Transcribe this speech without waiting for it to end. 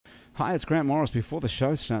Hi, it's Grant Morris. Before the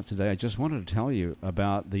show starts today, I just wanted to tell you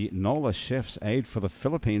about the NOLA Chef's Aid for the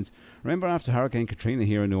Philippines. Remember after Hurricane Katrina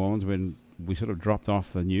here in New Orleans when we sort of dropped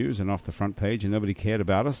off the news and off the front page and nobody cared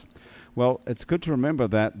about us? Well, it's good to remember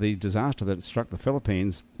that the disaster that struck the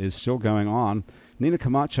Philippines is still going on. Nina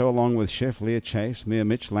Camacho, along with Chef Leah Chase, Mayor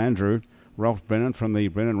Mitch Landrieu, Ralph Brennan from the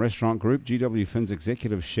Brennan Restaurant Group, GW Finn's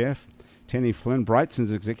executive chef, Tenny Flynn,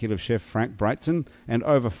 Brightson's executive chef Frank Brightson, and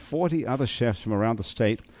over 40 other chefs from around the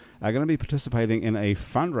state are going to be participating in a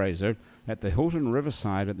fundraiser at the Hilton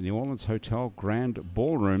Riverside at the New Orleans Hotel Grand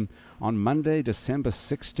Ballroom on Monday, December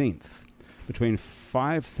 16th. Between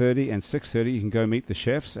 5:30 and 6:30, you can go meet the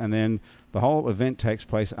chefs, and then the whole event takes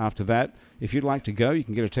place after that. If you'd like to go, you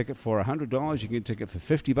can get a ticket for $100. You can get a ticket for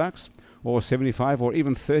 $50 or $75 or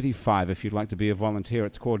even $35 if you'd like to be a volunteer.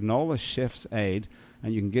 It's called NOLA Chef's Aid,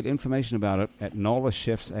 and you can get information about it at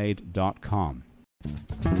nolachefsaid.com.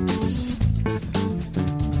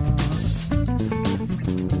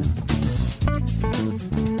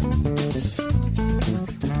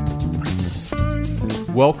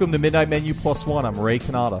 Welcome to Midnight Menu Plus One. I'm Ray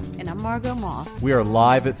Canada. And I'm Margot Moss. We are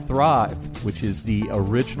live at Thrive, which is the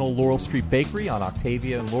original Laurel Street Bakery on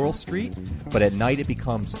Octavia and Laurel Street. But at night it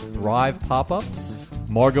becomes Thrive Pop-Up.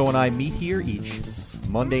 Margot and I meet here each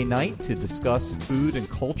Monday night to discuss food and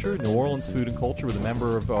culture, New Orleans food and culture, with a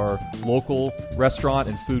member of our local restaurant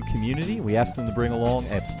and food community. We asked them to bring along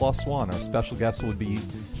a plus one. Our special guest will be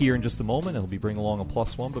here in just a moment, and he'll be bringing along a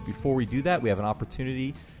plus one. But before we do that, we have an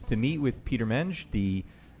opportunity to meet with Peter Menge, the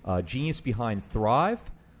genius behind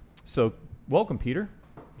Thrive. So welcome, Peter.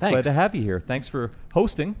 Thanks. Glad to have you here. Thanks for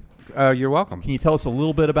hosting. You're welcome. Can you tell us a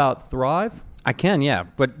little bit about Thrive? I can, yeah.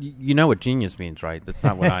 But you know what genius means, right? That's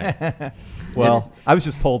not what I... Well, I was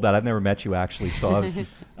just told that. I've never met you, actually. So I was...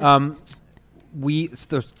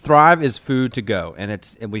 the Thrive is food to go, and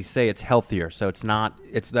we say it's healthier. So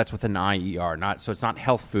that's with an IER. So it's not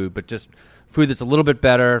health food, but just food that's a little bit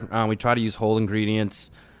better. We try to use whole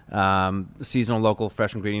ingredients, seasonal, local,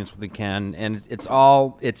 fresh ingredients when we can, and it's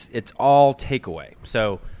all takeaway.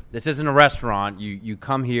 So this isn't a restaurant. You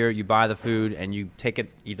come here, you buy the food, and you take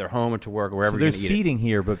it either home or to work or wherever you're going to eat it. So there's seating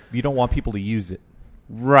here, but you don't want people to use it.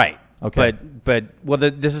 Right. Okay.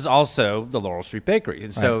 This is also the Laurel Street Bakery,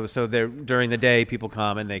 and so during the day people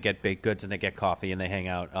come and they get baked goods and they get coffee and they hang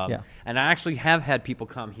out. And I actually have had people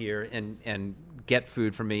come here and get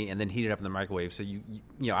food from me and then heat it up in the microwave. So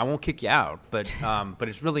you I won't kick you out, but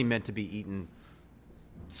it's really meant to be eaten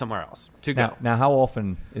somewhere else to go. Now, how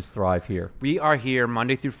often is Thrive here? We are here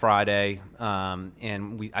Monday through Friday,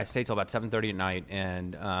 and I stay till about 7:30 at night.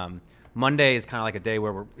 And Monday is kind of like a day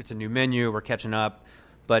where it's a new menu, we're catching up.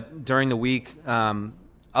 But during the week,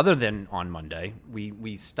 other than on Monday,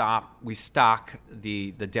 we stock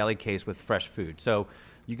the deli case with fresh food. So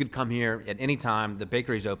you could come here at any time. The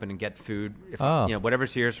bakery's open and get food.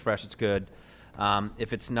 Whatever's here is fresh. It's good.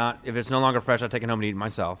 If it's no longer fresh, I take it home and eat it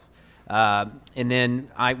myself. And then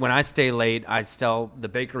when I stay late, I sell the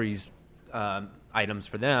bakery's items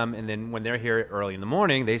for them, and then when they're here early in the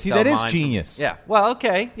morning, they sell mine. See, that is genius. Yeah. Well,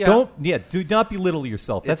 okay. Yeah. Do not belittle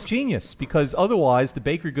yourself. That's genius, because otherwise the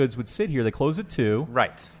bakery goods would sit here. They close at 2.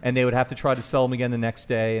 Right. And they would have to try to sell them again the next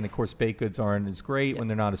day, and of course baked goods aren't as great when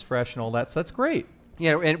they're not as fresh and all that. So that's great.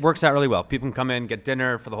 Yeah, and it works out really well. People can come in, get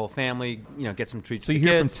dinner for the whole family, get some treats So for the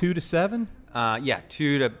you're here kids. from 2 to 7?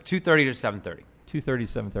 2:30 to 7:30. 2:30 to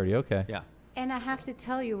 7:30, okay. Yeah. And I have to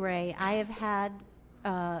tell you, Ray, I have had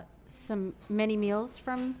many meals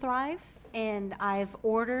from Thrive, and I've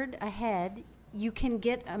ordered ahead. You can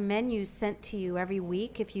get a menu sent to you every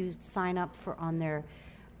week if you sign up on their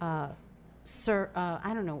I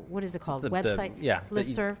don't know, what is it called? Website?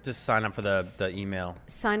 Listserv. Just sign up for the email.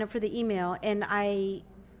 Sign up for the email, and I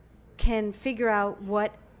can figure out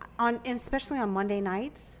and especially on Monday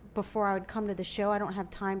nights, before I would come to the show, I don't have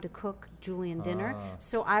time to cook Julian dinner.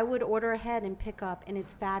 So I would order ahead and pick up, and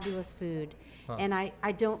it's fabulous food. And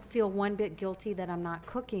I don't feel one bit guilty that I'm not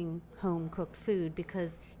cooking home-cooked food,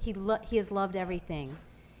 because he has loved everything.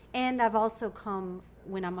 And I've also come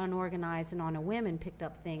when I'm unorganized and on a whim and picked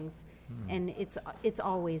up things, and it's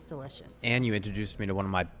always delicious. And you introduced me to one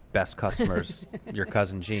of my best customers, your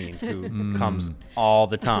cousin Jean, who comes all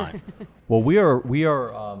the time. Well, we're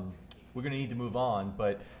going to need to move on,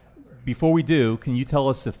 but before we do, can you tell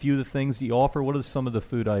us a few of the things that you offer? What are some of the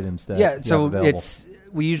food items that you have available?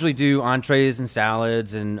 We usually do entrees and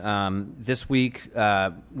salads, and this week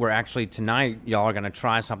tonight y'all are going to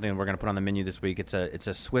try something we're going to put on the menu this week. It's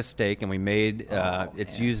a Swiss steak, and we made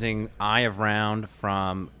using Eye of Round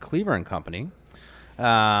from Cleaver and Company.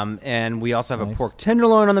 And we also have a pork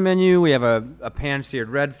tenderloin on the menu. We have a pan-seared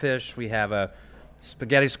redfish. We have a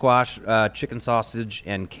spaghetti squash, chicken sausage,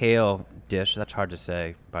 and kale dish. That's hard to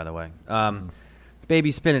say, by the way.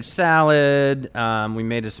 Baby spinach salad. We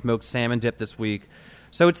made a smoked salmon dip this week.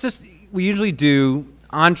 So it's just, we usually do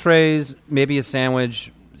entrees, maybe a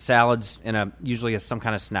sandwich, salads, and usually some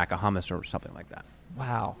kind of snack, a hummus or something like that.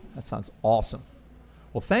 Wow, that sounds awesome.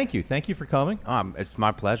 Well, thank you. Thank you for coming. It's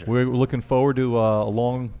my pleasure. We're looking forward to a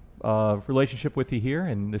long relationship with you here,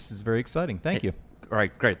 and this is very exciting. Thank you. All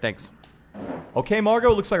right, great. Thanks. Okay,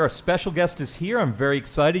 Margot, looks like our special guest is here. I'm very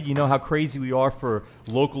excited. You know how crazy we are for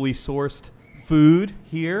locally sourced food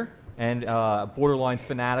here, and borderline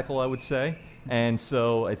fanatical, I would say. And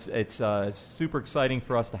so it's super exciting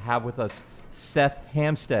for us to have with us Seth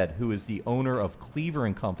Hamstead, who is the owner of Cleaver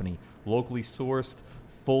 & Company, locally sourced,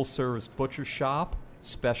 full-service butcher shop,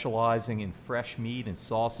 specializing in fresh meat and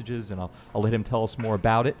sausages, and I'll let him tell us more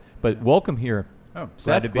about it. But welcome here. Oh,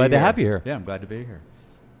 Seth, glad to have you here. Yeah, I'm glad to be here.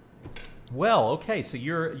 Well, okay, so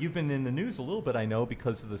you've been in the news a little bit, I know,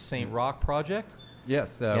 because of the St. Rock project.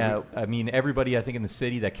 Yes. Yeah, I mean, everybody, I think, in the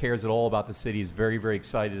city that cares at all about the city is very, very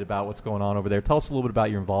excited about what's going on over there. Tell us a little bit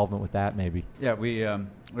about your involvement with that, maybe. Yeah, we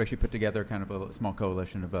actually put together kind of a small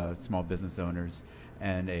coalition of small business owners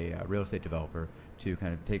and a real estate developer to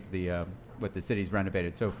kind of take the what the city's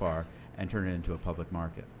renovated so far and turn it into a public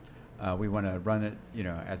market. We want to run it,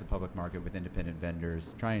 as a public market with independent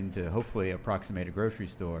vendors, trying to hopefully approximate a grocery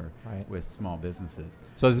store with small businesses.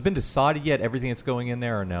 So has it been decided yet, everything that's going in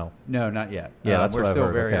there, or no? No, not yet. Yeah, that's we're what I've still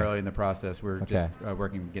heard. very Okay. early in the process. We're Okay. just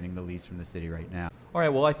working, getting the lease from the city right now. All right,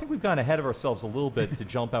 well, I think we've gone ahead of ourselves a little bit to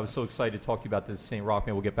jump. I was so excited to talk to you about the St. Rock.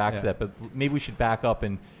 Maybe we'll get back to that, but maybe we should back up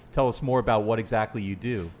and tell us more about what exactly you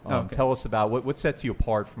do. Okay. Tell us about what sets you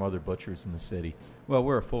apart from other butchers in the city. Well,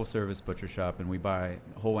 we're a full-service butcher shop, and we buy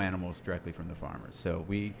whole animals directly from the farmers. So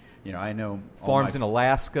we, I know Farms in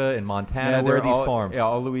Alaska and Montana. Yeah, where are they're these all, farms? Yeah,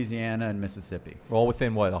 all Louisiana and Mississippi. We're all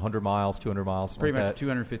within, 100 miles, 200 miles? Pretty like much that?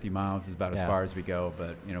 250 miles is about as Yeah. far as we go,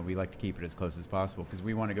 but we like to keep it as close as possible because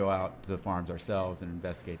we want to go out to the farms ourselves and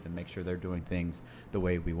investigate them, make sure they're doing things the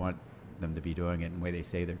way we want them to be doing it and the way they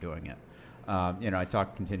say they're doing it. I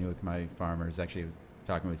talk continually with my farmers. Actually, I was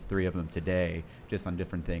talking with 3 of them today, just on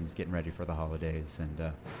different things, getting ready for the holidays,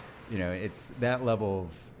 and it's that level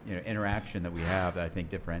of interaction that we have that I think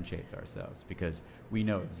differentiates ourselves because we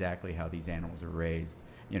know exactly how these animals are raised.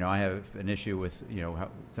 I have an issue with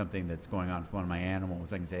something that's going on with one of my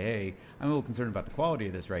animals. I can say, hey, I'm a little concerned about the quality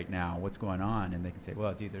of this right now. What's going on? And they can say, well,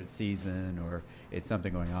 it's either the season or it's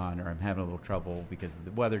something going on, or I'm having a little trouble because of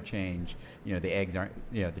the weather change. The eggs aren't,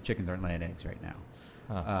 the chickens aren't laying eggs right now.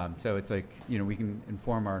 So it's like, we can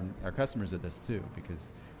inform our customers of this too,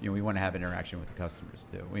 because we want to have interaction with the customers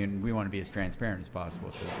too. We want to be as transparent as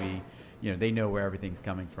possible so that they know where everything's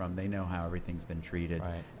coming from. They know how everything's been treated.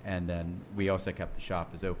 Right. And then we also kept the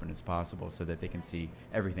shop as open as possible so that they can see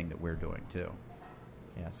everything that we're doing too.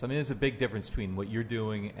 Yeah, so I mean, there's a big difference between what you're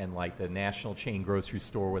doing and like the national chain grocery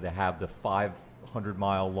store where they have the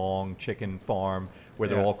 500-mile-long chicken farm where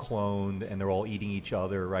they're all cloned and they're all eating each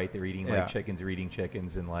other, right? They're eating like chickens, they're eating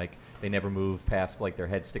chickens, and like they never move past like their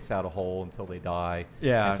head sticks out a hole until they die.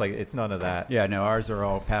 Yeah. And it's like it's none of that. Yeah, no, ours are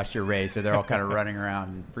all pasture raised, so they're all kind of running around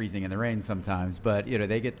and freezing in the rain sometimes. But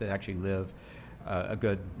they get to actually live a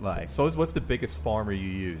good life. So what's the biggest farmer you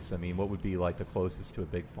use? I mean, what would be like the closest to a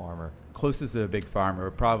big farmer? Closest to a big farmer,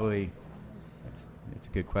 probably. It's a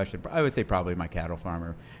good question. I would say probably my cattle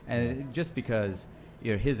farmer, and just because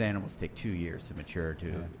his animals take 2 years to mature.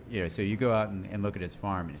 So you go out and look at his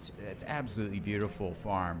farm, and it's absolutely beautiful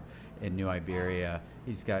farm in New Iberia.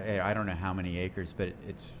 He's got I don't know how many acres, but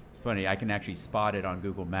it's funny. I can actually spot it on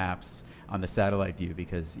Google Maps on the satellite view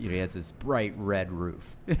because he has this bright red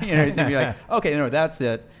roof. He's gonna be like, okay, no, that's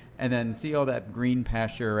it, and then see all that green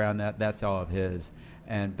pasture around that. That's all of his.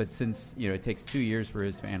 But since it takes 2 years for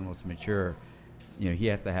his animals to mature, he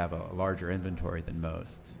has to have a larger inventory than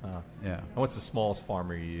most. Yeah. And what's the smallest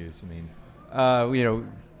farmer you use? I mean,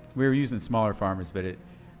 we were using smaller farmers, but it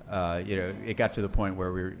got to the point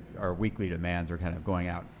where our weekly demands were kind of going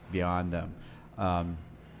out beyond them.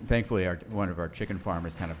 Thankfully, one of our chicken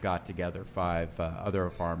farmers kind of got together 5 other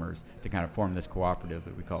farmers to kind of form this cooperative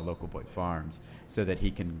that we call Local Boy Farms, so that he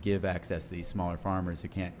can give access to these smaller farmers who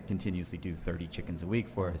can't continuously do 30 chickens a week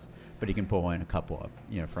for us, but he can pull in a couple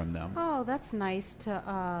of from them. Oh, that's nice to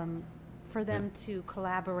for them to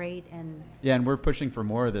collaborate and. Yeah, and we're pushing for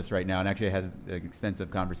more of this right now. And actually, I had an extensive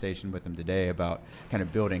conversation with them today about kind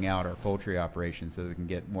of building out our poultry operations so that we can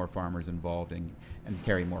get more farmers involved and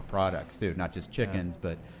carry more products too, not just chickens,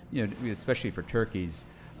 but especially for turkeys.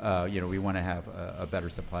 We want to have a better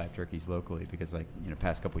supply of turkeys locally because,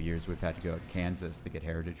 past couple of years we've had to go to Kansas to get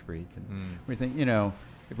heritage breeds, and we think,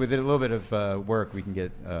 if with a little bit of work, we can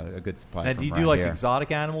get a good supply. And from do you around do like here.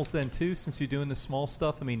 exotic animals then too, since you're doing the small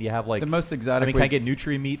stuff? I mean, do you have like The most exotic I mean, can we- I get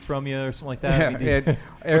Nutri-Meat from you or something like that? I mean, Yeah,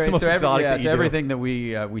 what's the most exotic that you so do? everything that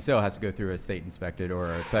we sell has to go through a state inspected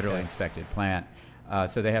or a federally inspected plant.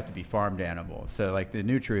 So they have to be farmed animals. So like the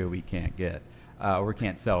nutria we can't get, or we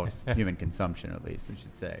can't sell with human consumption at least, I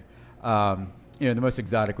should say. The most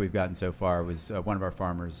exotic we've gotten so far was one of our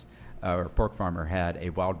farmers, or pork farmer, had a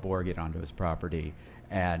wild boar get onto his property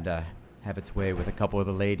and have its way with a couple of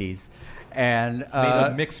the ladies. And Made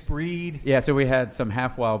a mixed breed. yeah, so we had some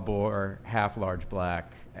half wild boar, half large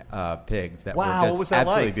black pigs that Wow, were just what was that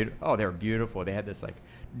absolutely like? beautiful. Oh, they were beautiful. They had this like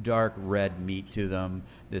dark red meat to them,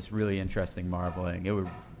 this really interesting marbling. It was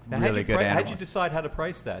Now, really good how'd you animals. decide how to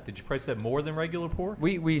price that? Did you price that more than regular pork?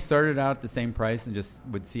 We started out at the same price and just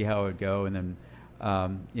would see how it would go, and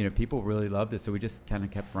then people really loved it, so we just kind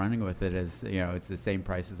of kept running with it as it's the same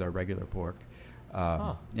price as our regular pork.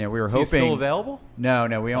 We were So hoping. it's still available? No,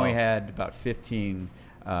 we only Oh. had about 15,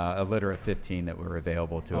 a litter of 15 that were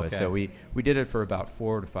available to us. Okay. So we did it for about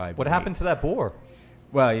 4 to 5 What weeks. happened to that boar?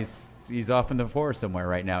 Well, he's off in the forest somewhere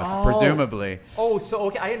right now, Oh. presumably. Oh, so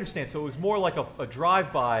okay, I understand. So it was more like a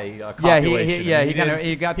drive-by Yeah, copulation. he I mean, kinda- didn't-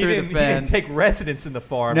 he got through the didn't, He didn't fence. take residence in the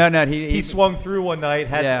farm. No, he he swung through one night,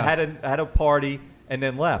 Yeah. had a party, and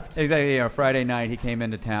then left. Exactly. Friday night he came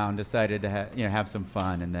into town, decided to have some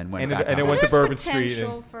fun, and then went And back. it home. went to there's Bourbon Street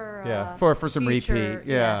potential and- for, yeah. for some future-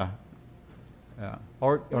 repeat. Yeah.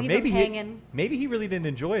 Or Leave maybe him hanging. maybe he really didn't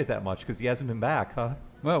enjoy it that much because he hasn't been back, huh?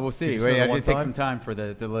 Well, we'll see. just did it I one did take time? some time for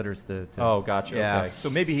the litters to. Oh, gotcha. Yeah. Okay. So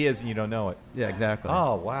maybe he is, and you don't know it. Yeah, exactly.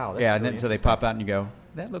 Oh, wow. That's yeah, and really then so they interesting. pop out and you go,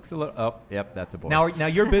 that looks a little. Oh, yep, that's a boy. Now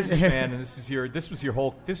you're a businessman, and this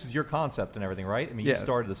was your concept and everything, right? I mean, you Yeah.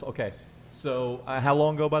 started this. Okay. So how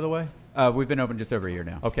long ago, by the way? We've been open just over a year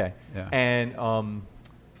now. Okay. Yeah. And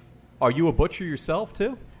are you a butcher yourself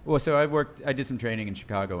too? Well, so I did some training in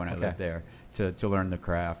Chicago when I Okay. lived there to learn the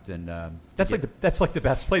craft, and That's like the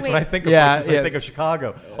best place when Wait. I think of Yeah, butchers. yeah. I think of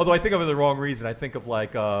Chicago. Although I think of it the wrong reason. I think of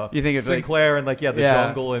like You think of, like- Sinclair and the Yeah.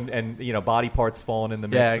 jungle and body parts falling in the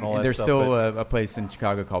mix and all that there's stuff. still but- a place in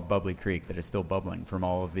Chicago called Bubbly Creek that is still bubbling from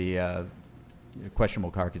all of the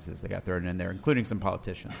questionable carcasses that got thrown in there, including some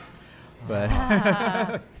politicians. But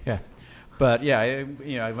yeah. But yeah,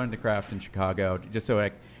 I learned the craft in Chicago just so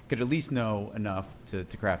I could at least know enough to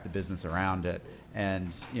craft the business around it,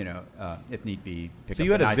 and if need be. Pick So up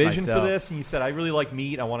you had the a knife vision myself. for this, and you said, "I really like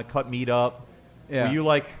meat. I want to cut meat up." Yeah. Were you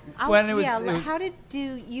like? When it was- yeah, it was- how did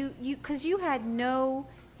you because you had no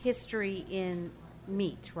history in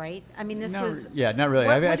meat, right? I mean, this No, was yeah, not really.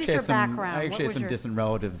 What, I what actually is your had some. background? I What actually had was some your- distant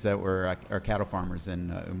relatives that were cattle farmers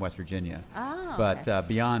in West Virginia. Oh, But okay.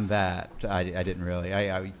 beyond that, I didn't really.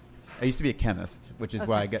 I used to be a chemist, which is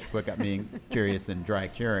why what got me curious in dry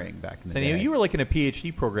curing back in the So day. you were like in a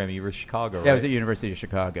PhD program. You were in Chicago, right? Yeah, I was at University of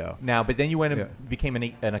Chicago. Now, but then you went and Yeah. became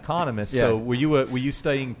an economist. Yes. So were you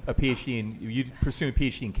studying a PhD in? Were you pursuing a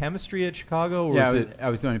PhD in chemistry at Chicago, or Yeah, was I it? was, I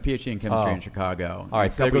was doing a PhD in chemistry Oh. in Chicago. All right,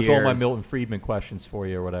 A so there couple goes all my years. Milton Friedman questions for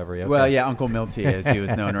you, or whatever. Yeah, Well, okay. yeah, Uncle Milty, as he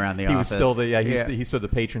was known around the he was office. still he's still the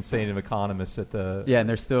patron saint of economists at the. Yeah, and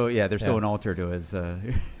there's still Yeah. an altar to his.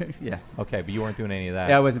 Yeah, Okay, but you weren't doing any of that.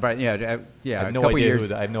 yeah, I wasn't. Yeah, I have a no couple idea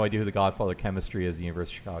years. I have no idea who the Godfather of chemistry is at the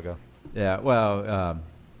University of Chicago. Yeah, well,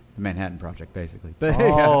 the Manhattan Project, basically. But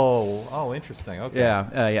Oh, interesting. Okay.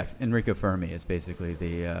 yeah. Enrico Fermi is basically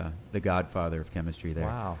the godfather of chemistry there.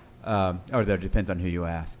 Wow. Or that depends on who you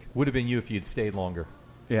ask. Would have been you if you'd stayed longer.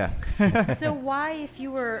 Yeah. So why, if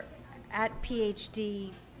you were at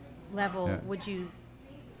PhD level, Yeah. would you?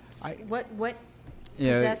 I- What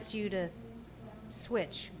Yeah. possessed you to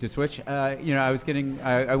switch? To switch, I was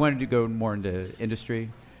I wanted to go more into industry,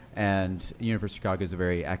 and University of Chicago is a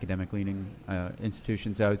very academic-leaning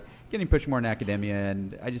institution, so I was getting pushed more in academia,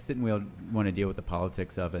 and I just didn't want to deal with the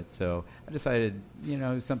politics of it, so I decided,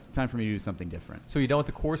 time for me to do something different. So you done with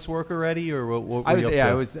the coursework already, or what were you up to?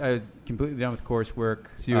 I was completely done with coursework.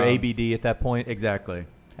 So you were ABD at that point, Exactly.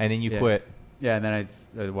 and then you Yeah. quit. Yeah, and then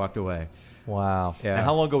I walked away. Wow. Yeah. And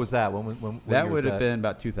how long ago was that? When That year was would have been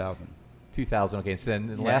about 2000. 2000. Okay, so then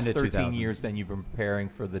in the Yeah, last end of 13 2000. years, then you've been preparing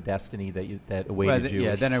for the destiny that Well, awaited you.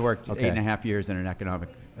 yeah, then I worked Okay. 8.5 years in an economic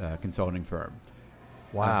consulting firm.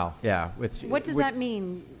 Wow. Yeah. What does that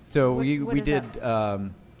mean? So What- we what is did that?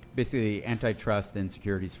 basically antitrust and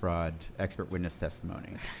securities fraud expert witness testimony.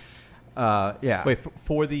 Yeah. Wait,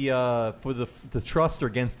 for the trust or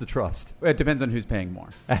against the trust? Well, it depends on who's paying more.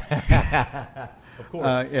 Of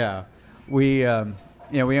course. Yeah. We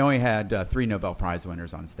we only had 3 Nobel Prize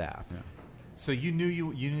winners on staff. Yeah. So you knew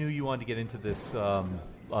you wanted to get into this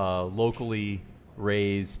locally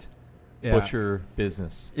raised butcher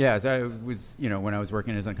business? Yeah, so I was, when I was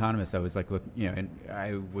working as an economist, I was like, look, and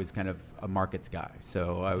I was kind of a markets guy.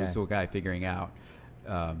 So I was a guy figuring out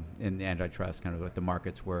in the antitrust kind of what the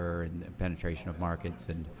markets were and the penetration of markets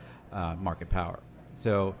and market power.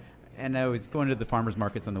 So, and I was going to the farmers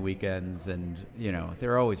markets on the weekends, and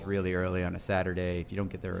they're always really early on a Saturday. If you don't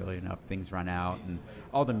get there early enough, things run out, and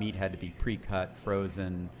all the meat had to be pre-cut,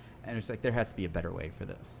 frozen, and it's like there has to be a better way for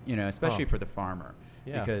this, especially for the farmer,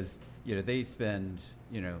 because they spend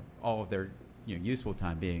all of their useful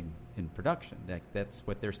time being in production. That's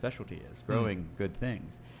what their specialty is, growing good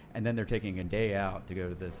things, and then they're taking a day out to go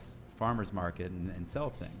to this farmers market and sell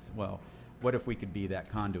things. Well, what if we could be that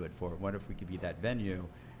conduit for it? What if we could be that venue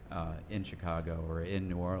in Chicago or in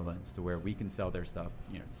New Orleans to where we can sell their stuff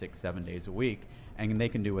 6-7 days a week, and they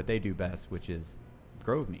can do what they do best, which is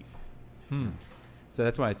grow meat. So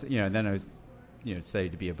that's why then I was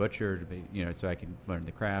studied to be a butcher, to be, so I can learn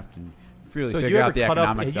the craft and really figure out the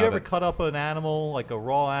economics of it. Have you ever cut up an animal, like a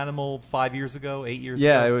raw animal, 5 years ago, 8 years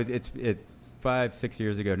ago? Yeah, it's 5-6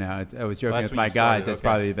 years ago now. I was joking with my guys. It's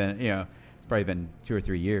probably been it's probably been 2 or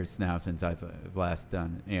 3 years now since I've last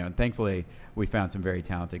done. And thankfully we found some very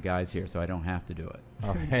talented guys here, so I don't have to do it.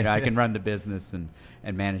 All right. I can run the business and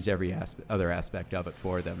manage every other aspect of it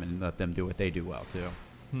for them and let them do what they do well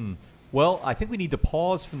too. Well, I think we need to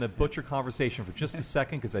pause from the butcher conversation for just a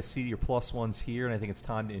second because I see your plus ones here, and I think it's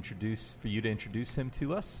time for you to introduce him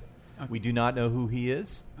to us. Okay. We do not know who he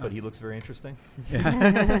is, but he looks very interesting.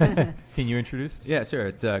 Can you introduce us? Yeah, sure.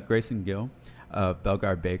 It's Grayson Gill of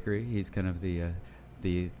Bellegarde Bakery. He's kind of the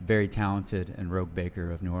very talented and rogue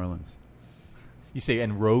baker of New Orleans. You say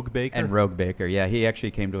and rogue baker? And rogue baker, yeah. He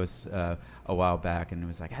actually came to us a while back and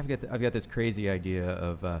was like, I've got this crazy idea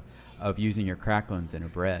of using your cracklins in a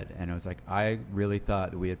bread. And I was like, I really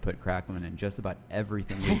thought that we had put cracklin in just about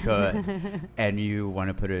everything we could, and you want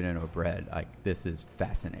to put it in a bread. Like, this is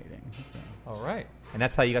fascinating. So. All right. And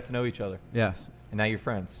that's how you got to know each other. Yes. And now you're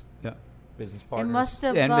friends. Yeah. Business partners. It must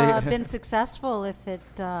have been successful if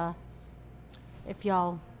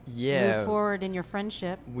y'all move forward in your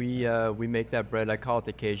friendship. We make that bread. I call it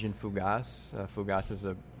the Cajun fougasse. Fougasse is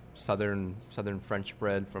a southern French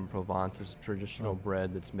bread from Provence. It's a traditional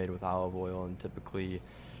bread that's made with olive oil and typically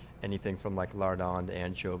anything from like lardon to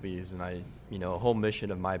anchovies. And a whole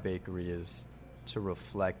mission of my bakery is to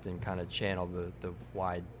reflect and kind of channel the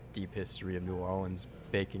wide, deep history of New Orleans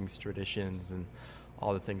baking's traditions and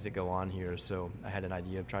all the things that go on here. So I had an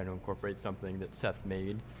idea of trying to incorporate something that Seth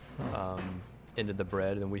made into the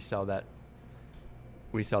bread, and we sell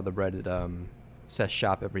the bread at Seth's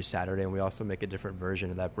shop every Saturday, and we also make a different version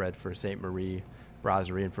of that bread for St. Marie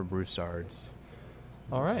Brasserie and for Broussard's.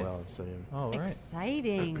 All right. Well, so, yeah. All right.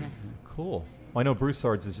 Exciting. Cool. Well, I know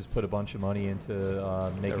Broussard's has just put a bunch of money into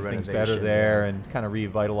making things better there and kind of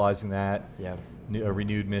revitalizing that. Yeah. A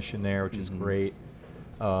renewed mission there, which is great.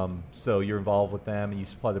 So you're involved with them, and you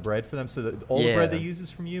supply the bread for them. So all the bread they use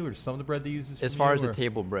is from you, or some of the bread they use is from you? As far as the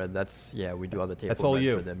table bread, we do all the table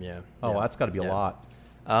bread for them. Yeah. Oh, that's got to be a lot.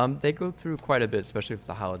 They go through quite a bit, especially for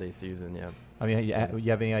the holiday season. Yeah. I mean, you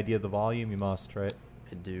have any idea of the volume? You must, right?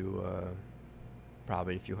 I do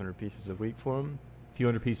probably a few hundred pieces a week for them. A few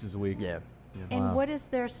hundred pieces a week. Yeah. And what is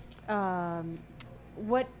their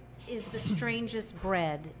what is the strangest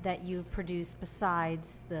bread that you've produced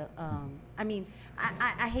besides the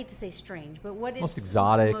I hate to say strange, but what is most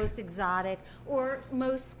exotic or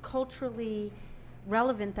most culturally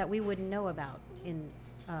relevant that we wouldn't know about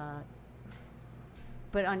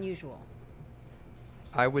but unusual?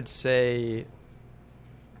 I would say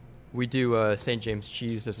we do St. James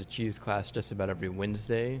Cheese as a cheese class just about every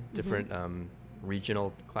Wednesday. Different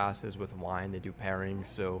regional classes with wine. They do pairings.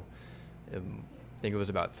 So I think it was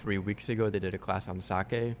about 3 weeks ago they did a class on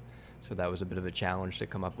sake. So that was a bit of a challenge to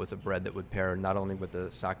come up with a bread that would pair not only with the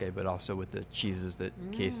sake but also with the cheeses that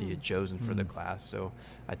Casey had chosen for the class. So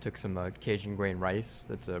I took some Cajun grain rice.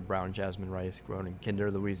 That's a brown jasmine rice grown in Kinder,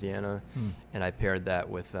 Louisiana. And I paired that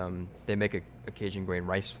with, they make a Cajun grain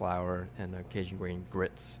rice flour and a Cajun grain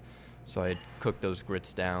grits. So I cooked those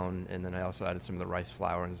grits down, and then I also added some of the rice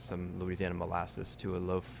flour and some Louisiana molasses to a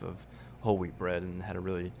loaf of whole wheat bread, and had a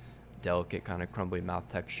really delicate kind of crumbly mouth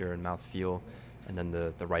texture and mouth feel. And then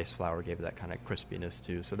the rice flour gave it that kind of crispiness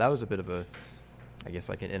too. So that was a bit of a, I guess,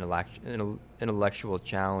 like an intellectual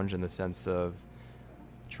challenge in the sense of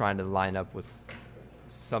trying to line up with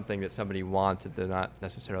something that somebody wants that they're not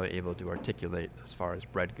necessarily able to articulate as far as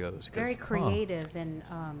bread goes. Very creative and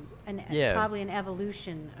probably an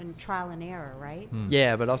evolution and trial and error, right?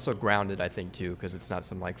 Yeah, but also grounded, I think, too, because it's not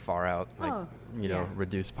some like far out,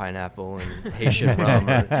 reduced pineapple and Haitian rum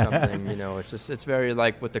or something. It's very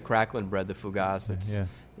like with the cracklin bread, the fougasse.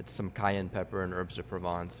 it's some cayenne pepper and herbs de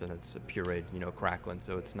Provence, and it's a pureed, cracklin.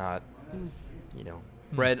 So it's not,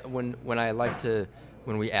 bread.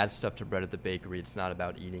 When we add stuff to bread at the bakery, it's not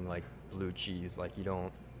about eating like blue cheese. Like you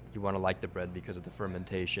want to like the bread because of the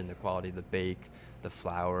fermentation, the quality of the bake, the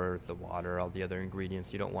flour, the water, all the other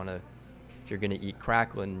ingredients. You don't want to, if you're going to eat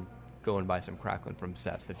cracklin, go and buy some cracklin from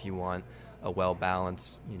Seth. If you want a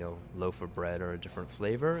well-balanced, loaf of bread or a different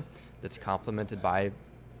flavor that's complemented by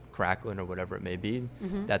cracklin or whatever it may be,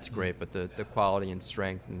 that's great. But the quality and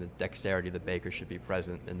strength and the dexterity of the baker should be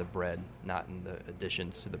present in the bread, not in the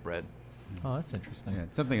additions to the bread. Oh, that's interesting. Yeah,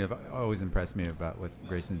 something that always impressed me about what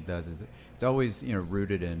Grayson does is it's always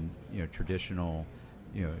rooted in traditional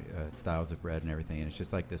styles of bread and everything, and it's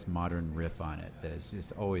just like this modern riff on it that is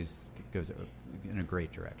just always goes in a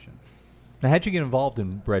great direction. Now, how'd you get involved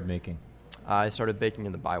in bread making? I started baking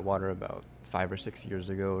in the Bywater about 5 or 6 years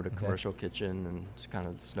ago at a commercial kitchen, and just kind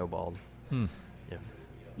of snowballed. Yeah.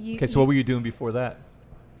 Okay, so what were you doing before that?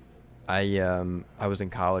 I was in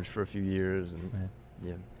college for a few years, and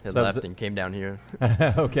had left and came down here.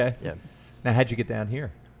 Okay. Yeah. Now, how'd you get down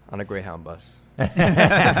here? On a Greyhound bus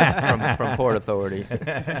from Port Authority.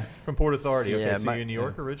 From Port Authority. Okay, Yeah, so you're in New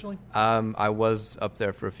York originally? I was up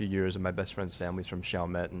there for a few years, and my best friend's family's from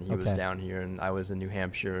Chalmette, and he was Okay. down here, and I was in New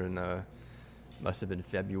Hampshire, and must have been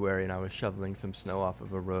February, and I was shoveling some snow off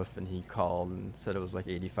of a roof, and he called and said it was like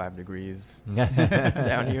 85 degrees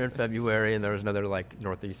down here in February, and there was another like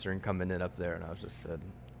northeastern coming in up there, and I was just said,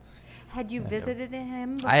 Had you visited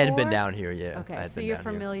him before? I hadn't been down here yet. Okay, so you're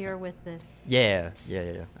familiar with the Yeah.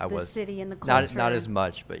 I the was. city and the culture. Not as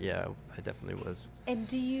much, but yeah, I definitely was. And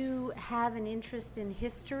do you have an interest in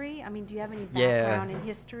history? I mean, do you have any Yeah. background in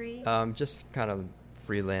history? Just kind of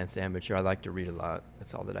freelance amateur. I like to read a lot.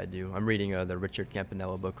 That's all that I do. I'm reading the Richard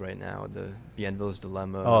Campanella book right now, the Bienville's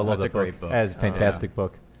Dilemma. Oh, I love That's that a great book. That is a fantastic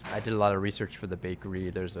book. I did a lot of research for the bakery.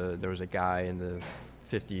 There was a guy in the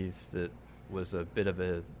 50s that was a bit of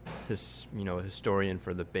a historian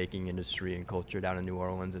for the baking industry and culture down in New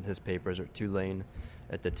Orleans, and his papers are at Tulane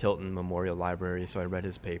at the Tilton Memorial Library. So I read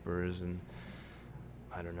his papers, and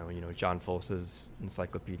I don't know, John Folse's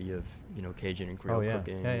Encyclopedia of Cajun and Creole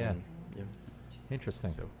cooking. Yeah. and, yeah. Interesting.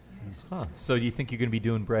 So So do you think you're going to be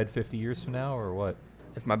doing bread 50 years from now, or what?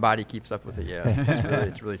 if my body keeps up with it, yeah,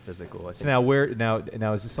 it's really physical. I So think. now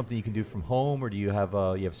is this something you can do from home, or do you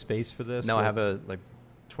have space for this? No, or- I have a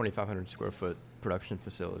 2,500 square foot production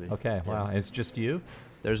facility. Okay, Yeah. wow. It's just you?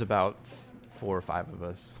 There's about 4 or 5 of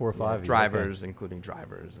us. 4 or 5 of you, drivers, including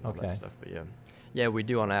drivers and all Okay. that stuff. But yeah, we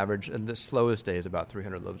do on average, and the slowest day is about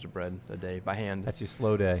 300 loaves of bread a day by hand. That's your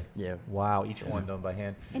slow day. Yeah. Wow, each one done by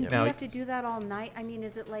hand. And do Now, you have to do that all night? I mean,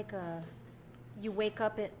 is it like you wake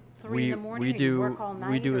up at 3 in the morning we or do you work all night?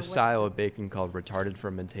 we do or a what's style of baking called retarded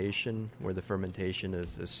fermentation, where the fermentation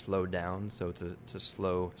is slowed down, so it's a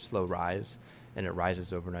slow rise, and it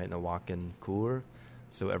rises overnight in the walk-in cooler.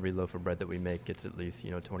 So every loaf of bread that we make gets at least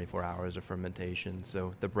 24 hours of fermentation.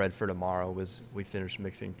 So the bread for tomorrow we finished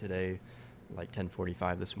mixing today, like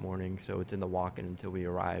 10:45 this morning. So it's in the walk-in until we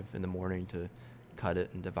arrive in the morning to cut it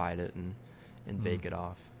and divide it and bake it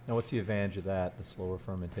off. now what's the advantage of that, the slower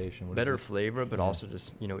fermentation? What is Better it? flavor, but Yeah. also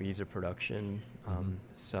just ease of production.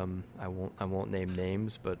 Some I won't name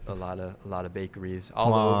names, but a lot of bakeries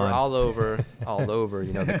all over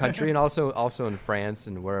the country, and also in France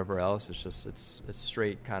and wherever else. It's just it's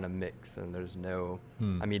straight kind of mix, and there's no.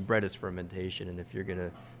 I mean, bread is fermentation, and if you're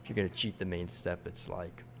gonna cheat the main step, it's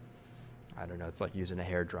like, I don't know, it's like using a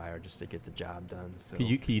hairdryer just to get the job done. So Can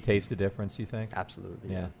you taste the difference, you think? absolutely,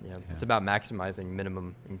 Yeah. yeah. It's about maximizing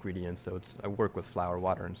minimum ingredients. So I work with flour,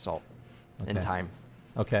 water, and salt, and Okay. time.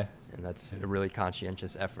 Okay. And that's a really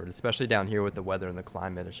conscientious effort, especially down here with the weather and the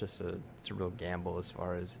climate. It's just it's a real gamble as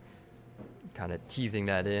far as kind of teasing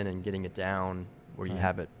that in and getting it down where you Right.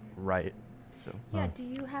 have it right. So Yeah, do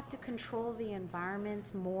you have to control the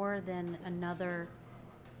environment more than another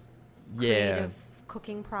creative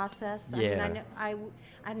cooking process? I mean, Yeah.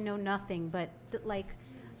 I know nothing, but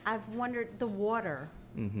I've wondered the water.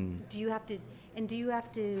 Do you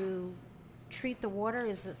have to treat the water?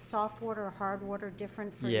 Is it soft water or hard water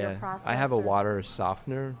different for your process? I have a or- water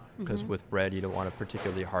softener because with bread you don't want a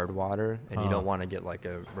particularly hard water, and you don't want to get like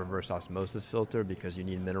a reverse osmosis filter because you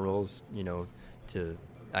need minerals, to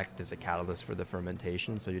act as a catalyst for the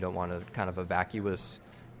fermentation. So you don't want a kind of a vacuous,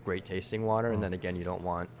 great tasting water, and then again you don't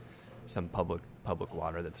want some public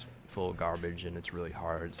water that's full of garbage and it's really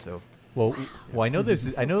hard. So Well, I know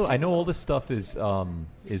there's. I know all this stuff is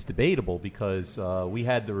debatable because we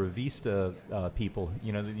had the Revista people.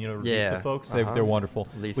 The Revista Yeah, folks. uh-huh. They're wonderful.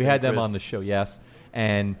 Lisa we had and them on Chris. the show. Yes,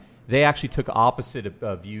 and they actually took opposite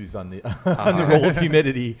views on the on the role of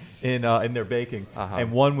humidity in their baking,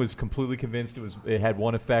 and one was completely convinced it had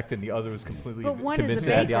one effect, and the other was completely But one convinced is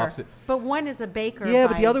a it had the baker. opposite. But one is a baker. Yeah,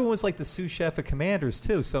 but by- the other one was like the sous chef at Commanders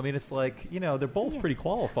too. So I mean, it's like they're both pretty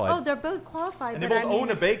qualified. Oh, they're both qualified. and they but both I mean, own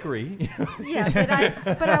a bakery. Yeah,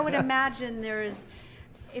 but I would imagine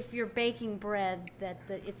if you're baking bread, that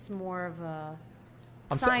it's more of a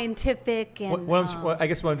scientific and. I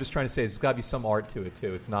guess what I'm just trying to say is there's got to be some art to it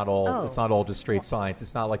too. It's not all. It's not all just straight science.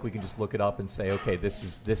 It's not like we can just look it up and say, okay, this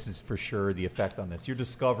is for sure the effect on this. You're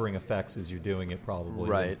discovering effects as you're doing it, probably.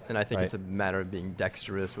 Right, and I think Right. it's a matter of being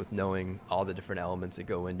dexterous with knowing all the different elements that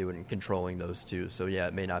go into it and controlling those too. So yeah,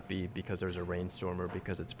 it may not be because there's a rainstorm or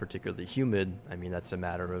because it's particularly humid. I mean, that's a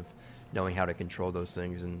matter of knowing how to control those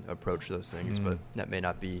things and approach those things. But that may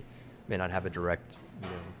not have a direct,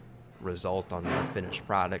 result on the finished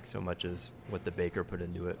product so much as what the baker put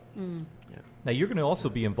into it. Yeah. Now you're going to also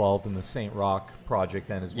be involved in the St. Rock project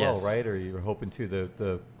then as well, Yes. right? Or you're hoping to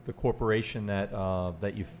the corporation that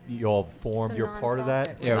you all formed. It's a You're part of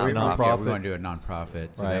that. nonprofit. Yeah, we nonprofit. want to do a nonprofit,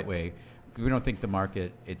 so Right. that way we don't think the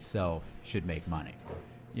market itself should make money.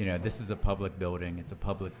 This is a public building; it's a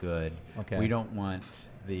public good. Okay. We don't want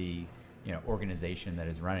the organization that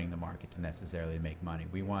is running the market to necessarily make money.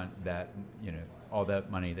 We want that all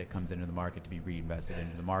that money that comes into the market to be reinvested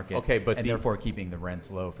into the market. Okay, but and the- therefore keeping the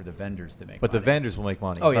rents low for the vendors to make But money. the vendors will make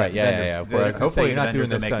money. Oh, yeah, right, the yeah, vendors- yeah. the- Of course, hopefully you're not the doing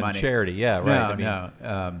vendors this will on make money. charity, yeah, right.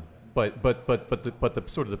 No. But the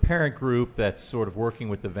sort of the parent group that's sort of working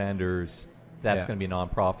with the vendors, that's Yeah. going to be a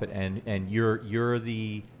nonprofit, and you're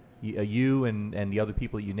the you and the other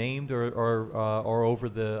people that you named are over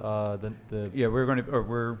the Yeah,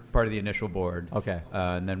 we're part of the initial board. Okay.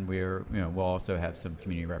 And then we'll also have some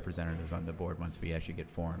community representatives on the board once we actually get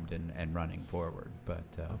formed and running forward. But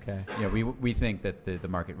Okay. we think that the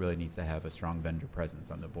market really needs to have a strong vendor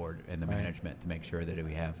presence on the board and the Right. management to make sure that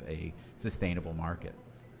we have a sustainable market.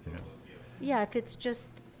 Yeah, if it's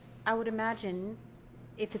just, I would imagine,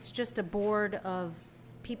 if it's just a board of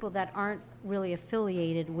people that aren't really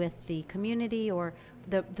affiliated with the community or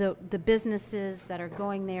the businesses that are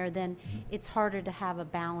going there, then it's harder to have a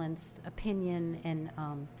balanced opinion and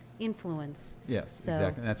influence. Yes, So-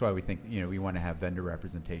 exactly. And that's why we think we want to have vendor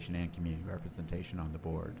representation and community representation on the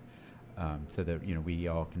board, so that we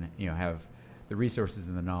all can have the resources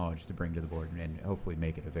and the knowledge to bring to the board and hopefully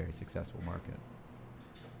make it a very successful market.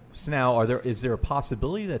 So now, is there a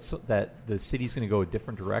possibility that the city's going to go a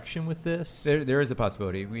different direction with this? There is a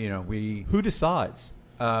possibility. Who decides?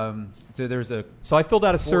 So there's a So I filled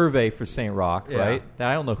out a survey for St. Rock, Yeah. right? Now,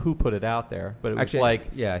 I don't know who put it out there, but it was Actually, I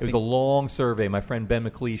it was a think- long survey. My friend Ben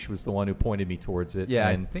McLeish was the one who pointed me towards it.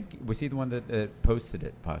 I and think was he the one that posted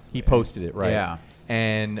it possibly? he posted it, right? Yeah.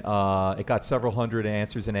 And it got several hundred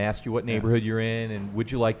answers and asked you what neighborhood you're in and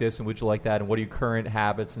would you like this and would you like that and what are your current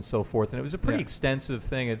habits and so forth. And it was a pretty Yeah. extensive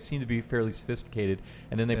thing. It seemed to be fairly sophisticated.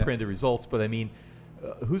 And then they Yeah. printed the results. But I mean,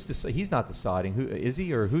 he's not deciding. Who is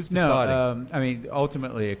he or who's No, deciding? I mean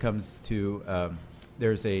ultimately it comes to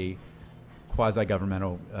there's a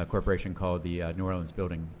quasi-governmental corporation called the New Orleans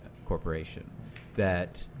Building Corporation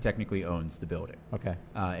that technically owns the building. Okay.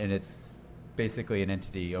 And it's basically an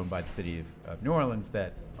entity owned by the city of New Orleans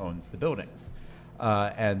that owns the buildings.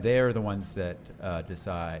 And they're the ones that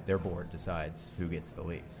decide, their board decides who gets the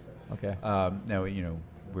lease. Okay. Now,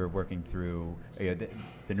 we're working through,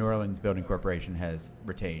 the New Orleans Building Corporation has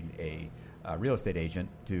retained a real estate agent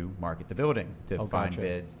to market the building, to find gotcha.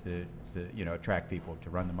 bids, to attract people to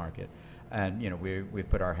run the market. And, we've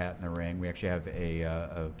put our hat in the ring. We actually have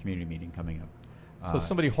a community meeting coming up. So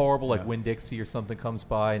somebody horrible like yeah. Winn-Dixie or something comes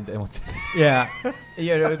by and wants Yeah, I'm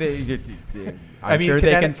mean, sure can they that-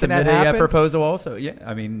 can can submit that a happen? proposal also. Yeah,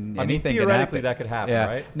 I mean, anything can theoretically happen. that could happen, Yeah.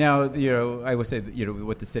 right? Now, I would say that,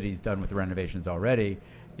 what the city's done with the renovations already,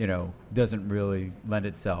 doesn't really lend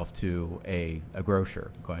itself to a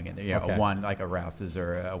grocer going in there. Okay. One like a Rouse's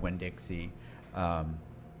or a Winn-Dixie.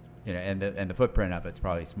 And the footprint of it's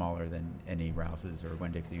probably smaller than any Rouse's or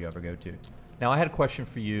Winn-Dixie you ever go to. Now, I had a question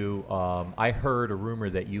for you. I heard a rumor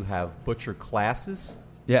that you have butcher classes.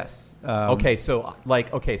 Yes. So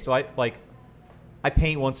I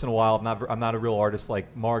paint once in a while. I'm not a real artist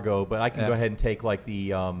like Margot, but I can go ahead and take like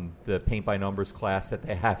the paint by numbers class that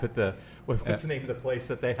they have at the what's the name of the place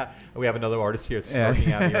that they have? We have another artist here that's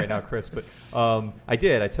smirking at me right now, Chris. But I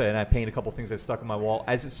tell you, and I paint a couple things I stuck on my wall.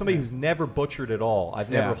 As somebody who's never butchered at all,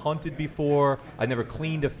 I've never hunted before. I've never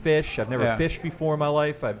cleaned a fish. I've never fished before in my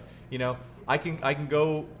life. I can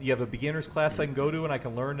go. You have a beginner's class I can go to, and I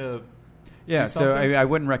can learn to. Yeah, do so something? I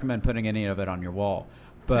wouldn't recommend putting any of it on your wall.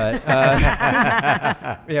 But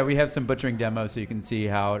yeah, we have some butchering demos so you can see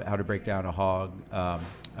how to break down a hog. How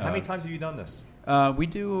many times have you done this? We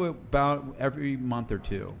do about every month or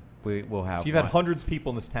two. We'll have. So you've one. had hundreds of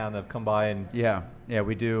people in this town that have come by and. Yeah,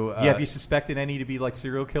 we do. Have you suspected any to be like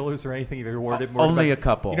serial killers or anything? Have you ever worried only about, a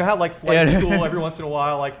couple. You know how like flight school every once in a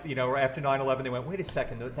while, like after 9/11, they went, wait a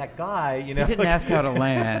second, that guy, He didn't ask how to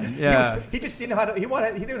land. Yeah, he just didn't know how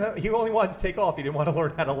to. He only wanted to take off. He didn't want to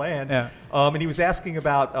learn how to land. Yeah. And he was asking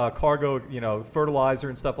about cargo, fertilizer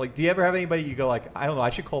and stuff. Like, do you ever have anybody you go like, I don't know,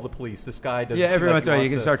 I should call the police. This guy doesn't. Yeah, seem every like once he in a while you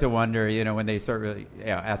wants can to-" start to wonder, when they start really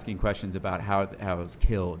asking questions about how it was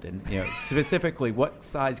killed, and specifically what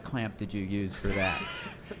size clamp did you use for that.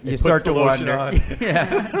 You puts start the to lotion wonder. on.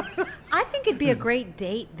 Yeah. I think it'd be a great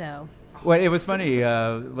date, though. Well, it was funny.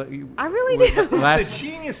 I really do. It's a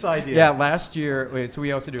genius idea. Yeah, last year, so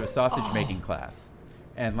we also do a sausage making class.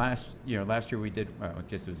 And last year we did,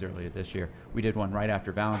 it was earlier this year, we did one right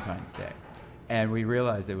after Valentine's Day. And we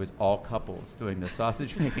realized it was all couples doing the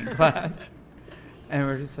sausage making class. And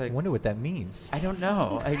we're just I like, wonder what that means. I don't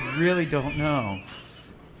know. I really don't know.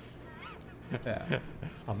 Yeah.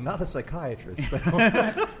 I'm not a psychiatrist,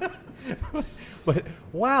 but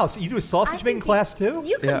wow! So you do a sausage making class too?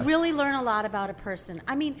 You could Yeah. really learn a lot about a person.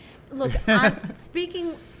 I mean, look, I'm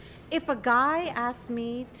speaking. If a guy asked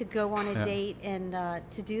me to go on a date and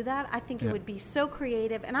to do that, I think it would be so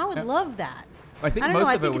creative, and I would love that. I think I don't most know,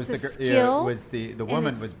 I of it think was it's a the skill, was the and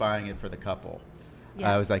woman it's- was buying it for the couple.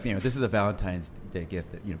 Yeah. I was like, this is a Valentine's Day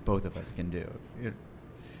gift that both of us can do.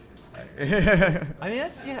 I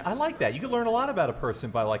mean, I like that. You can learn a lot about a person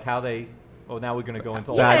by like how they. Oh, now we're going to go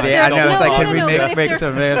into all Yeah, that. if I they're- know. It's no, like, no, can no, we but make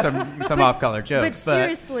if some off-color jokes? But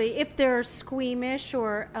seriously, if they're squeamish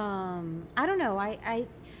or I don't know, I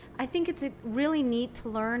think it's really neat to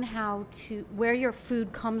learn where your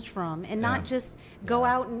food comes from, and not just go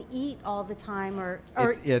out and eat all the time or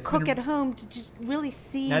It's cook been- at home to just really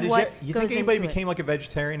see Now, what you goes think anybody into became it. like a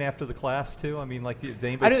vegetarian after the class too? I mean, like, did I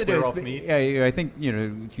anybody don't swear know. off meat? I think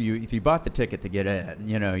if you bought the ticket to get in,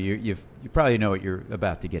 you probably know what you're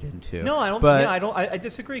about to get into. No, I don't. But I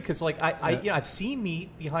disagree because like I've seen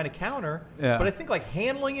meat behind a counter, Yeah. but I think like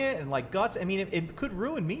handling it and like guts. I mean, it could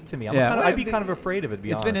ruin meat to me. Yeah. I'd be kind of afraid of it. To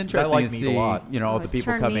be It's honest, been 'cause I interesting like to meat see, a lot. all Oh, the it people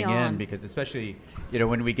turned me coming in on. because especially,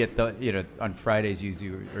 when we get on Fridays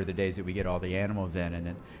usually or the days that we get all the animals in, and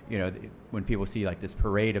then, when people see like this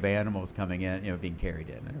parade of animals coming in, being carried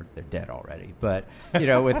in, and they're dead already, but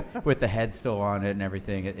with the head still on it and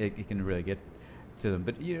everything, it can really get to them.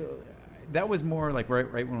 But that was more like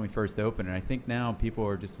right when we first opened, and I think now people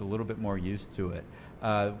are just a little bit more used to it.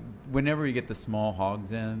 Whenever you get the small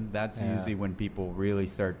hogs in, that's usually when people really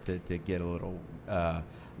start to get a little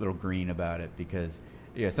green about it because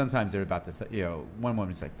sometimes they're about this. One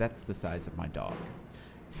woman's like, "That's the size of my dog,"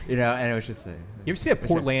 and it was just. You ever see a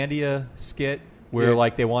Portlandia skit where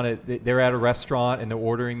like they're at a restaurant and they're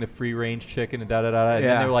ordering the free range chicken and and then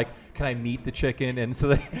they're like, "Can I meet the chicken?" And so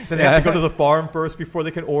then they have to go to the farm first before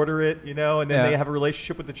they can order it, and then they have a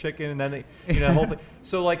relationship with the chicken, and then they, the whole thing.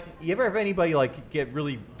 So like, you ever have anybody like get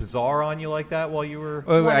really bizarre on you like that while you were?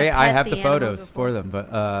 Oh, Wanna I pet have the the photos animals for them, but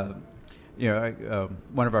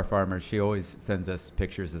one of our farmers, she always sends us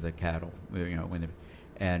pictures of the cattle.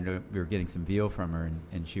 And we were getting some veal from her,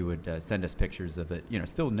 and she would send us pictures of it,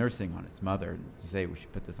 still nursing on its mother, and to say we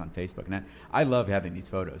should put this on Facebook. And I love having these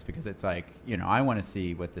photos because it's like, I want to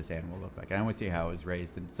see what this animal looked like, and I want to see how it was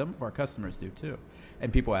raised, and some of our customers do too.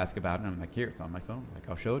 And people ask about it, and I'm like, here, it's on my phone. Like,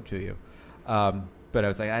 I'll show it to you. But I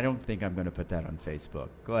was like, I don't think I'm going to put that on Facebook.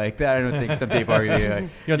 Like that, I don't think some people are going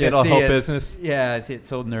to that'll help business. Yeah, see it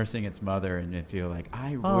sold nursing its mother, and they feel like,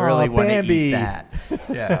 I really want to eat that.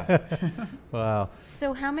 Yeah. Wow.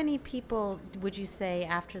 So how many people would you say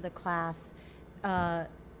after the class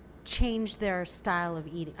change their style of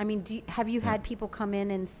eating? I mean, have you had people come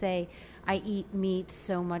in and say, I eat meat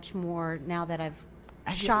so much more now that I've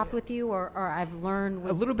shopped with you or I've learned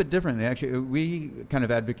with A little bit differently, actually. We kind of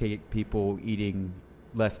advocate people eating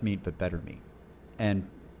less meat but better meat. And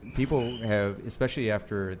people have, especially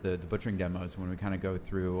after the butchering demos, when we kind of go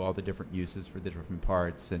through all the different uses for the different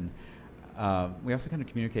parts, and we also kind of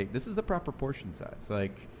communicate, this is the proper portion size.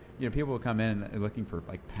 Like, people will come in looking for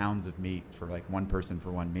like pounds of meat for like one person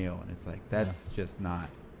for one meal, and it's like, that's just not,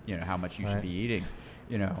 how much you should be eating.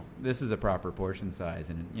 This is a proper portion size,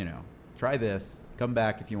 and, try this, come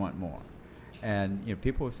back if you want more. And,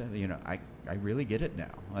 people have said, I really get it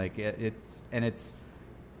now. Like, it's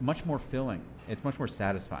much more filling. It's much more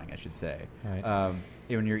satisfying, I should say. Right.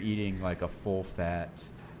 When you're eating like a full fat,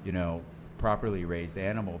 properly raised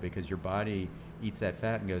animal, because your body eats that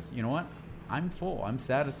fat and goes, you know what? I'm full. I'm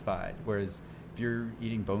satisfied. Whereas if you're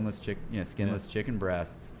eating boneless skinless chicken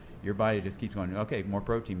breasts, your body just keeps going, okay, more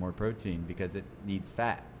protein, because it needs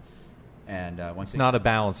fat. And once it's not a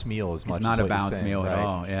balanced meal as much. It's not as a balanced saying, meal right? at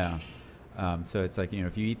all. Yeah. So it's like,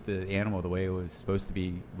 if you eat the animal the way it was supposed to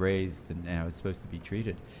be raised and how it's supposed to be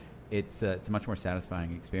treated, it's a much more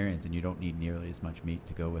satisfying experience, and you don't need nearly as much meat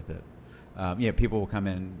to go with it. People will come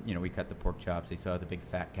in, we cut the pork chops, they saw the big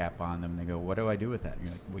fat cap on them, and they go, what do I do with that? And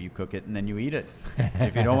you're like, well, you cook it and then you eat it.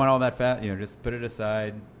 If you don't want all that fat, just put it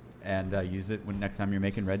aside and use it when next time you're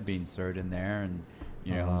making red beans, throw it in there, and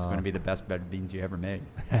it's going to be the best red beans you ever made.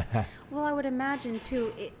 Well, I would imagine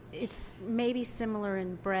too, it's maybe similar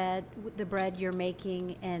in bread, the bread you're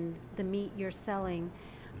making and the meat you're selling.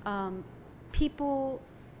 People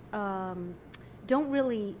don't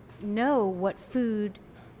really know what food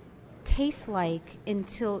tastes like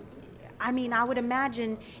until, I would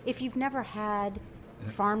imagine if you've never had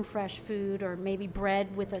farm fresh food or maybe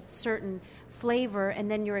bread with a certain flavor and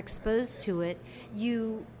then you're exposed to it,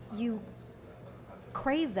 you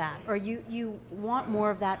crave that, or you want more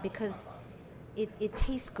of that because it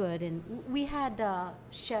tastes good. And we had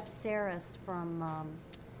Chef Saris from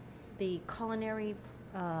the culinary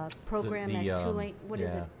program at Tulane. What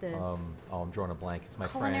is it? I'm drawing a blank. It's my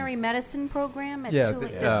culinary medicine program at Yeah,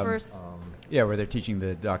 Tulane. where they're teaching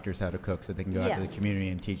the doctors how to cook, so they can go out to the Yes. community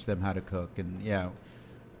and teach them how to cook. And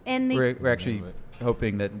and we're actually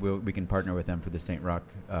hoping that we can partner with them for the St. Roch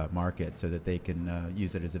market, so that they can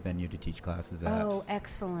use it as a venue to teach classes at. Oh,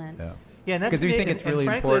 excellent. Yeah, and that's because we think it's really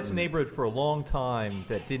frankly, important. it's a neighborhood for a long time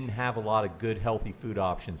that didn't have a lot of good, healthy food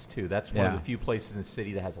options, too. That's one of the few places in the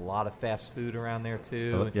city that has a lot of fast food around there,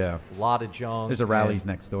 too. Yeah. A lot of junk. There's a Rally's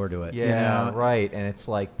next door to it. Yeah, right. And it's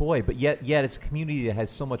like, boy, but yet it's a community that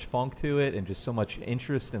has so much funk to it and just so much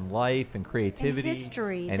interest in life and creativity. And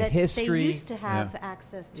history. And that history. They used to have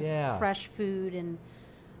access to fresh food, and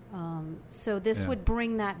so this would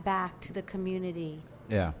bring that back to the community.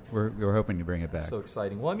 Yeah, we're hoping to bring it back. So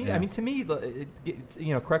exciting. Well, I mean, to me,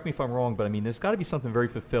 correct me if I'm wrong, but I mean, there's got to be something very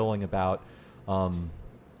fulfilling about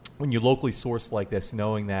when you're locally sourced like this,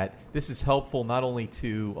 knowing that this is helpful not only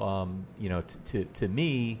to to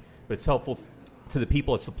me, but it's helpful to the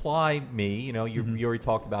people that supply me. You already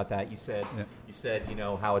talked about that. You said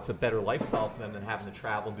how it's a better lifestyle for them than having to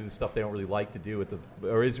travel and do the stuff they don't really like to do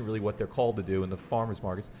or isn't really what they're called to do in the farmers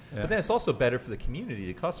markets. But then it's also better for the community,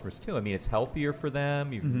 the customers too. I mean, it's healthier for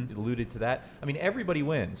them. You've alluded to that. I mean, everybody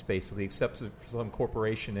wins basically, except for some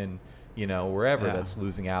corporation in wherever that's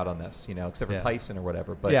losing out on this. Except for Tyson or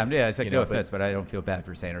whatever. But it's like no offense, but I don't feel bad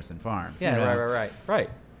for Sanderson Farms. Yeah, right.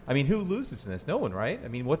 I mean, who loses in this? No one, right? I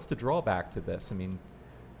mean, what's the drawback to this? I mean,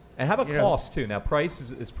 and how about cost too? Now,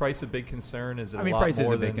 price is price a big concern? Is it? Price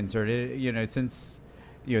is a big concern. Since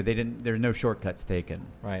there's no shortcuts taken.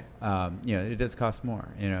 Right. It does cost more.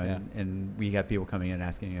 And we have people coming in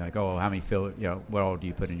asking like, oh, how many filler? What all do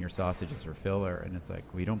you put in your sausages for filler? And it's like,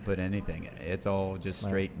 we don't put anything in it. It's all just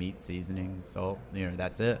straight meat, seasoning, salt.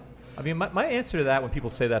 That's it. I mean, my answer to that when people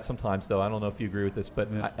say that sometimes, though, I don't know if you agree with this, but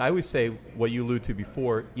I always say what you allude to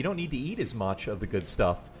before, you don't need to eat as much of the good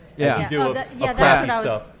stuff as you do of crappy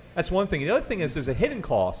stuff. That's one thing. The other thing is there's a hidden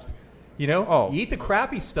cost. You eat the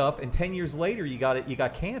crappy stuff, and 10 years later you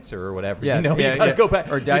got cancer or whatever. You got to go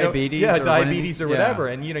back, or diabetes, or whatever.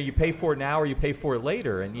 And you pay for it now or you pay for it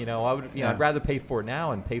later. And I'd rather pay for it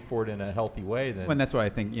now and pay for it in a healthy way than. Well, and that's why I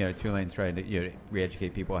think Tulane's trying to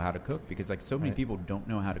re-educate people how to cook, because like so many people don't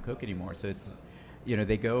know how to cook anymore. So it's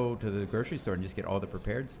they go to the grocery store and just get all the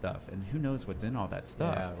prepared stuff, and who knows what's in all that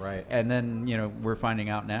stuff. Yeah, right. And then we're finding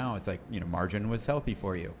out now it's like margarine was healthy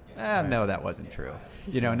for you. No, that wasn't true.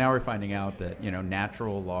 Now we're finding out that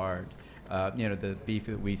natural lard. The beef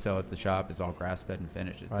that we sell at the shop is all grass-fed and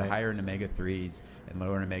finished. It's higher in omega-3s and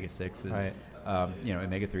lower in omega-6s. Right.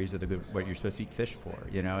 Omega-3s are what you're supposed to eat fish for.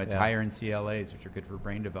 It's higher in CLAs, which are good for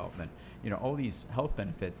brain development. All these health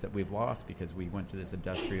benefits that we've lost because we went to this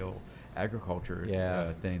industrial agriculture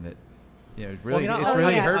thing that it's really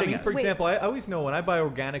hurting us. For example, I always know when I buy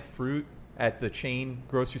organic fruit at the chain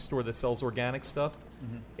grocery store that sells organic stuff,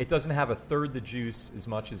 it doesn't have a third the juice as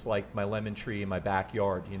much as like my lemon tree in my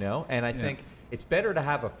backyard, And I think it's better to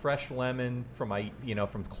have a fresh lemon from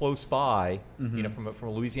from close by, from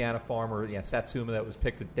a Louisiana farmer, Satsuma that was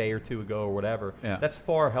picked a day or two ago or whatever. Yeah. That's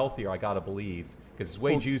far healthier, I got to believe. Because it's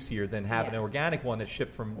way juicier than having an organic one that's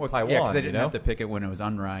shipped from Taiwan. Yeah, because they didn't have to pick it when it was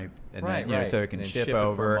unripe, and then, so it can ship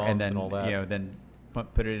over, and then then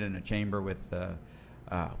put it in a chamber with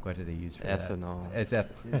what do they use for ethanol? That? It's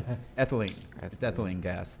ethylene. It's ethylene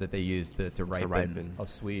gas that they use to ripen. Oh,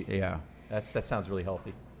 sweet. Yeah, that sounds really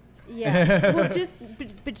healthy. Yeah. Well,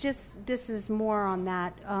 this is more on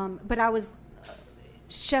that. But I was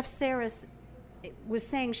Chef Saris was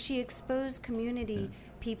saying she exposed community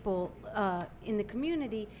people in the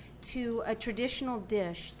community to a traditional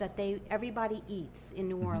dish that everybody eats in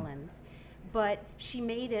New Orleans, but she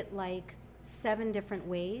made it like 7 different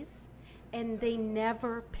ways, and they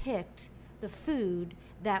never picked the food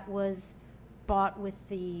that was bought with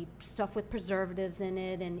the stuff with preservatives in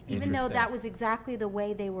it, and even though that was exactly the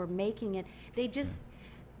way they were making it,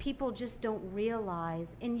 people just don't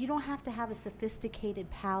realize, and you don't have to have a sophisticated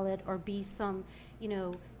palate or be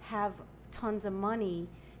have tons of money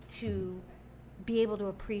to be able to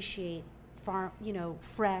appreciate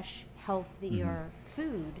fresh, healthier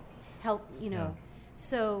food,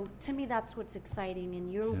 So to me, that's what's exciting,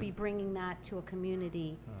 and you'll be bringing that to a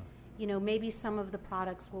community. Maybe some of the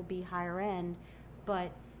products will be higher end,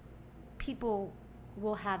 but people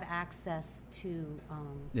will have access to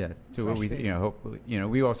what we hopefully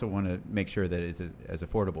we also want to make sure that it's as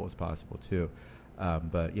affordable as possible too,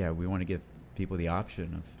 but we want to give people the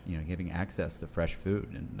option of giving access to fresh food,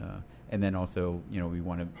 and then also we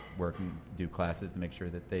want to work and do classes to make sure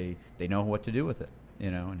that they know what to do with it,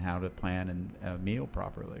 and how to plan and meal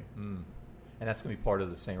properly. And that's going to be part of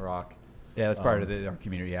the St. Rock. Yeah, that's part of our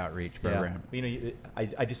community outreach program.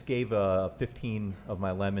 I just gave 15 of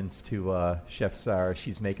my lemons to Chef Sarah.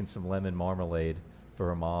 She's making some lemon marmalade for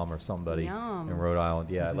her mom or somebody in Rhode Island.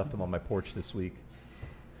 Yeah, I left them on my porch this week.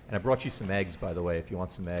 And I brought you some eggs, by the way, if you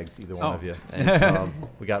want some eggs, either one of you. And,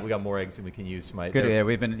 we got more eggs than we can use. Good.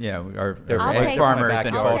 We've been our I'll egg farmer has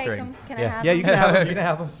been I'll faltering. Can I have them? You can have them. You can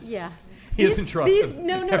have them. Yeah. He doesn't trust them.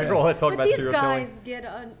 No. After all that talk about these serial guys killing.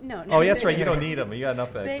 get no. Oh, that's right. You don't need them. You got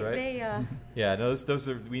enough eggs, right? They yeah. No, those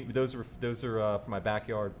are for my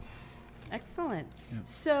backyard. Excellent. Yeah.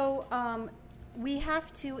 So we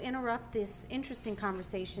have to interrupt this interesting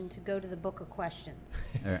conversation to go to the book of questions.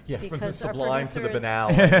 Right. Yeah, from the sublime to the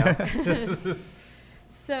banal.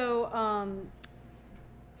 So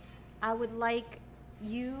I would like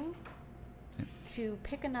you to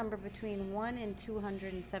pick a number between 1 and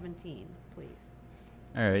 217, please.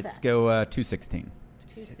 All right, let's go 216.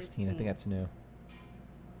 216, I think that's new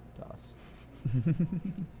to us.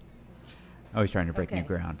 Always trying to break new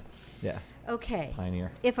ground. Yeah. Okay.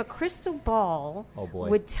 Pioneer. If a crystal ball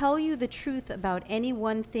would tell you the truth about any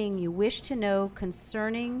one thing you wish to know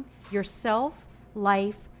concerning yourself,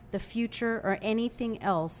 life, the future, or anything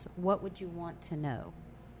else, what would you want to know?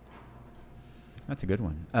 That's a good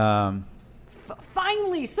one.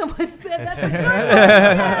 Finally, someone said that's a good one.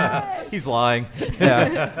 Yes! He's lying.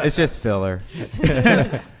 Yeah, it's just filler.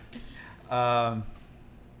 I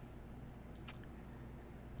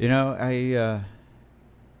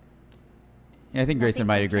think Grayson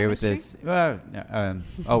might agree with this. Well,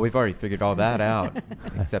 we've already figured all that out,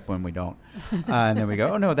 except when we don't. And then we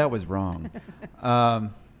go, oh, no, that was wrong. I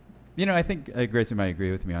think Grayson might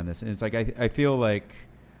agree with me on this. And it's like I feel like,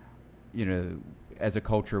 as a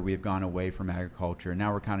culture, we've gone away from agriculture, and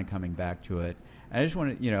now we're kind of coming back to it. And I just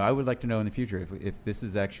want to, I would like to know in the future if this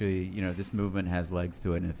is actually, this movement has legs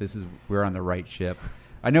to it, and if we're on the right ship.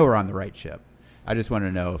 I know we're on the right ship. I just want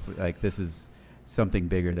to know if this is something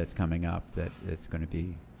bigger that's coming up, that it's going to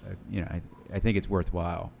be, I think it's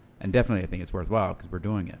worthwhile, and definitely I think it's worthwhile because we're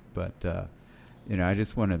doing it. But I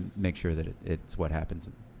just want to make sure that it's what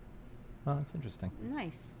happens. Oh, that's interesting.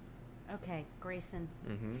 Nice. Okay, Grayson.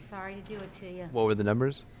 Mm-hmm. Sorry to do it to you. What were the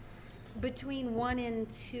numbers? Between 1 and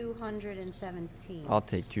 217. I'll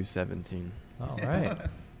take 217. All right.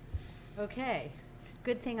 Okay.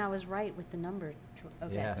 Good thing I was right with the number.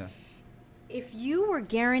 Okay. Yeah. If you were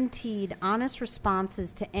guaranteed honest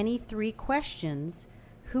responses to any 3 questions,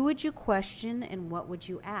 who would you question and what would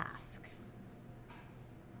you ask?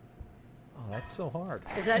 Oh, that's so hard.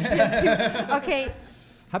 Is that okay?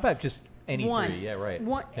 How about just any 1? 3? Yeah, right.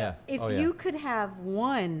 Yeah. If you could have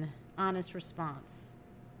 1 honest response,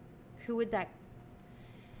 who would that?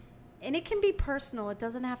 And it can be personal. It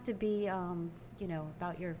doesn't have to be,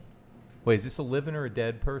 about your. Wait, is this a living or a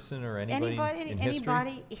dead person or anybody in history?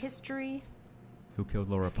 Anybody history. Who killed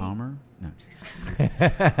Laura Palmer? No.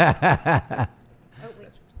 Oh wait.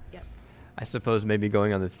 Yep. I suppose maybe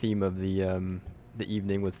going on the theme of the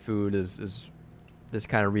evening with food is this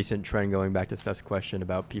kind of recent trend going back to Seth's question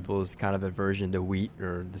about people's kind of aversion to wheat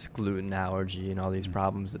or this gluten allergy and all these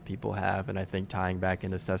problems that people have. And I think tying back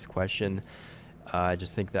into Seth's question, I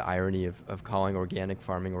just think the irony of calling organic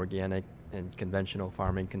farming organic and conventional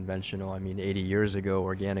farming conventional. I mean, 80 years ago,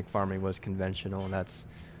 organic farming was conventional, and that's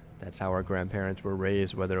how our grandparents were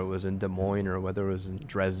raised, whether it was in Des Moines or whether it was in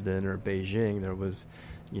Dresden or Beijing.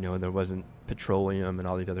 There wasn't petroleum and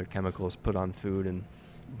all these other chemicals put on food, and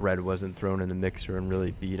bread wasn't thrown in the mixer and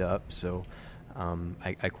really beat up. So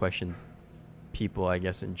I question people, I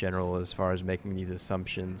guess, in general, as far as making these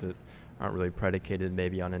assumptions that aren't really predicated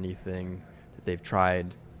maybe on anything that they've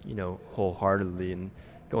tried, wholeheartedly. And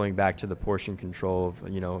going back to the portion control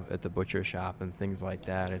of, at the butcher shop and things like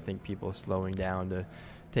that, I think people slowing down to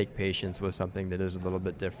take patience with something that is a little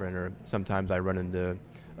bit different. Or sometimes I run into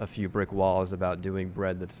a few brick walls about doing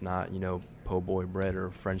bread that's not, po' boy bread or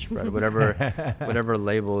French bread, whatever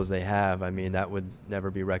labels they have. I mean, that would never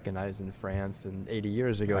be recognized in France. And 80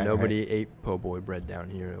 years ago, nobody ate po' boy bread down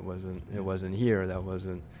here. It wasn't here. That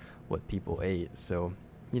wasn't what people ate. So,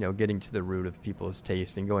 getting to the root of people's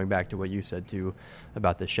taste and going back to what you said too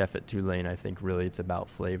about the chef at Tulane, I think really it's about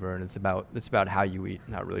flavor, and it's about how you eat,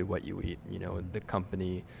 not really what you eat. The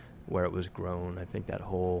company, where it was grown. I think that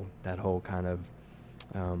whole kind of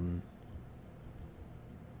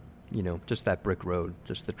just that brick road,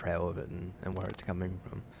 just the trail of it and where it's coming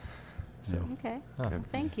from. So okay.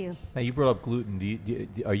 Thank you. Now you brought up gluten.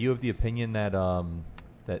 Are you of the opinion that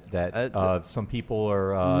some people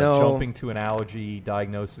are jumping to an allergy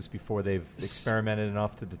diagnosis before they've experimented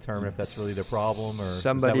enough to determine if that's really the problem, or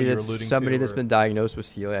somebody that's been diagnosed with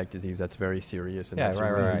celiac disease? That's very serious, and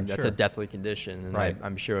that's a deathly condition. And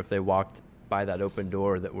I'm sure if they walked by that open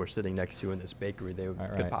door that we're sitting next to in this bakery, they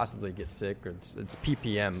could possibly get sick. Or it's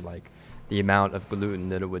ppm, like the amount of gluten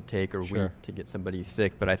that it would take or wheat to get somebody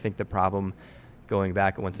sick. But I think the problem, going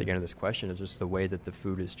back once again to this question, is just the way that the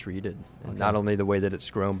food is treated. And not only the way that it's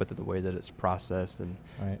grown, but the way that it's processed and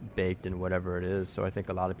baked and whatever it is. So I think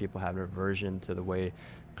a lot of people have an aversion to the way,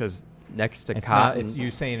 because next to cotton,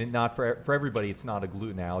 you're saying it not for everybody. It's not a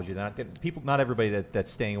gluten allergy. Not everybody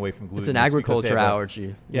that's staying away from gluten. It's an agriculture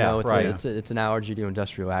allergy. It's an allergy to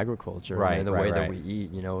industrial agriculture. And the way that we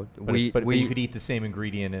eat. But you could eat the same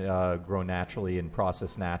ingredient grown naturally and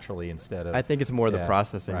processed naturally instead of. I think it's more the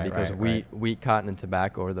processing, because wheat, cotton, and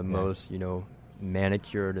tobacco are the most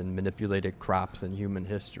manicured and manipulated crops in human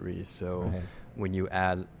history. So when you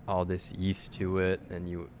add all this yeast to it and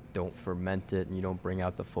you don't ferment it and you don't bring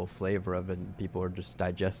out the full flavor of it, and people are just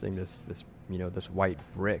digesting this white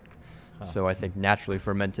brick. So I think naturally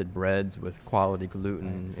fermented breads with quality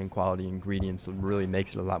gluten and quality ingredients really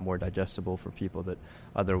makes it a lot more digestible for people that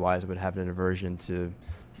otherwise would have an aversion to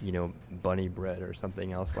bunny bread or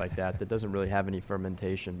something else like that doesn't really have any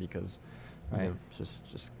fermentation, because it's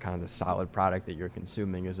just kind of the solid product that you're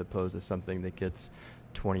consuming, as opposed to something that gets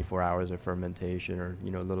 24 hours of fermentation or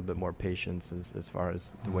a little bit more patience as far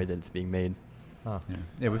as the way that it's being made.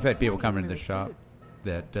 We've had people come into the shop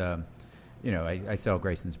that I sell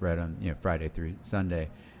Grayson's bread on Friday through Sunday,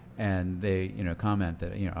 and they comment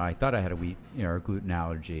that I thought I had a wheat or a gluten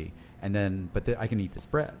allergy, and then I can eat this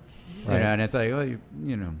bread, and it's like, well,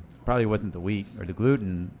 probably wasn't the wheat or the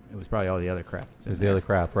gluten, it was probably all the other crap. It was the other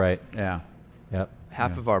crap, right? Yep.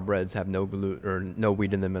 Half of our breads have no gluten or no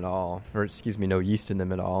wheat in them at all, or no yeast in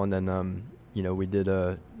them at all. And then, we did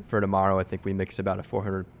for tomorrow, I think we mixed about a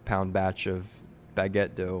 400-pound batch of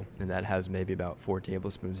baguette dough, and that has maybe about 4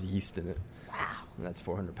 tablespoons of yeast in it. Wow. And that's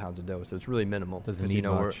 400 pounds of dough, so it's really minimal. Doesn't need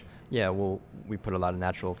much. We put a lot of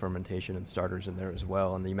natural fermentation and starters in there as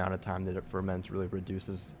well, and the amount of time that it ferments really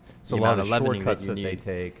reduces the amount of leavening that you need. They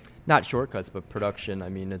take. Not shortcuts, but production. I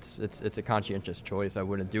mean, it's a conscientious choice. I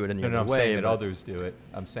wouldn't do it any other way. I'm saying that others do it.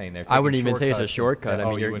 I'm saying they're taking I wouldn't even say it's a shortcut.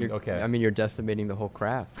 You're decimating the whole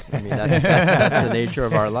craft. I mean, that's the nature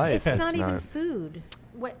of our life. It's not even food.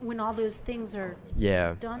 When all those things are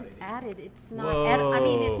added, it's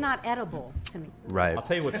not. It's not edible to me. Right. I'll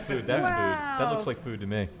tell you what's food. That's food. That looks like food to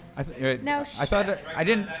me. I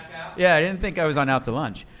didn't think I was on out to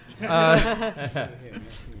lunch.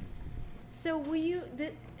 So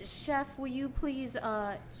chef, will you please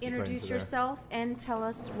introduce yourself and tell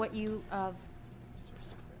us what you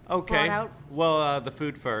brought out? Well, the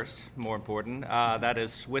food first, more important. That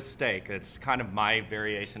is Swiss steak. It's kind of my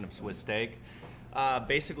variation of Swiss steak.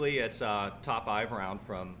 Basically, it's top eye round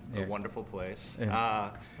from a wonderful place.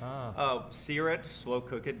 Sear it, slow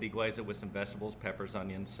cook it, deglaze it with some vegetables, peppers,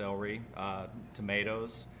 onions, celery,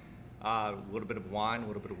 tomatoes, a little bit of wine, a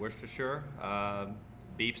little bit of Worcestershire,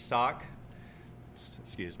 beef stock.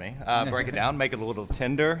 Excuse me. Break it down, make it a little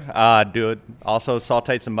tender. Also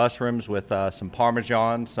sauteed some mushrooms with some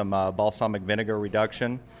Parmesan, some balsamic vinegar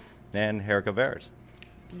reduction, and haricot verts.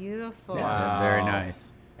 Beautiful. Wow. Very nice.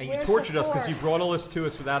 And you tortured us because you brought all this to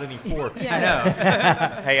us without any forks. I know.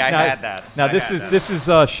 Hey, I had that. Now this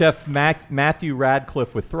is Chef Matthew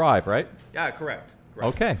Radcliffe with Thrive, right? Yeah, correct.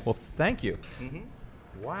 Okay. Well, thank you.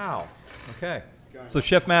 Mm-hmm. Wow. Okay. So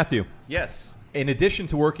Chef Matthew. Yes. In addition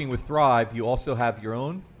to working with Thrive, you also have your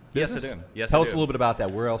own Yes, business? I do. Yes, Tell I us do. a little bit about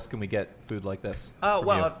that. Where else can we get food like this? from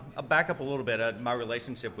you? I'll back up a little bit. My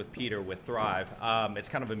relationship with Peter with Thrive, it's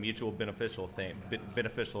kind of a mutual beneficial thing,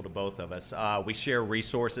 beneficial to both of us. We share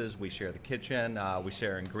resources, we share the kitchen, we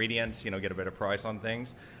share ingredients. Get a better price on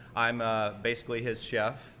things. I'm basically his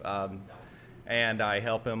chef, and I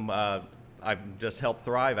help him. I just help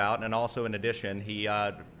Thrive out, and also in addition, he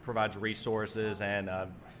provides resources and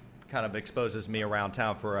kind of exposes me around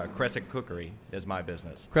town for Crescent Cookery is my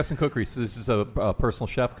business. Crescent Cookery. So this is a personal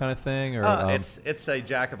chef kind of thing, or it's a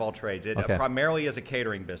jack of all trades. It Okay. primarily is a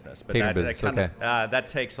catering business, but Catering business, that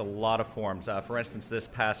takes a lot of forms. For instance, this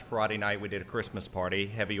past Friday night we did a Christmas party,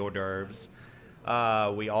 heavy hors d'oeuvres.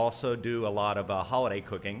 We also do a lot of holiday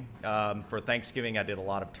cooking. For Thanksgiving, I did a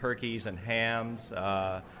lot of turkeys and hams.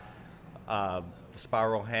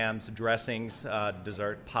 Spiral hams, dressings,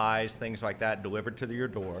 dessert pies, things like that, delivered to your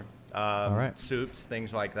door. All right. Soups,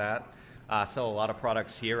 things like that. Sell a lot of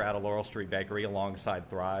products here at a Laurel Street Bakery alongside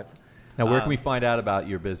Thrive. Now, where can we find out about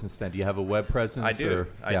your business then? Do you have a web presence? I do. Or?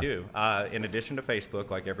 I do. In addition to Facebook,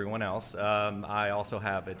 like everyone else, I also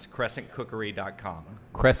have it's CrescentCookery.com.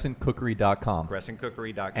 CrescentCookery.com.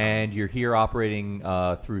 CrescentCookery.com. And you're here operating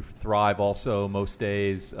through Thrive also most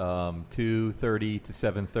days, 2:30 to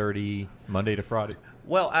 7:30, Monday to Friday.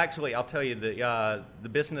 Well, actually, I'll tell you, the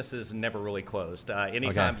business is never really closed.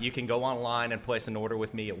 Anytime Okay. you can go online and place an order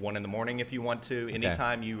with me at 1 in the morning if you want to.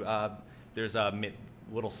 Anytime you, there's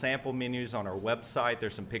little sample menus on our website.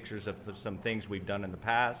 There's some pictures of some things we've done in the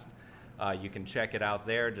past. You can check it out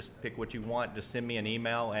there. Just pick what you want. Just send me an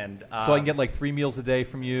email. And So I can get like 3 meals a day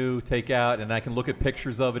from you, take out, and I can look at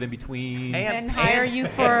pictures of it in between. And hire you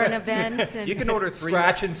for an event. And you can order 3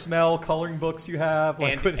 Scratch and smell coloring books you have.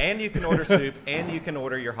 Like and you can order soup, and you can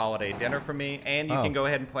order your holiday dinner from me, and you can go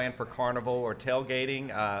ahead and plan for carnival or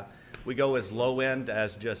tailgating. We go as low end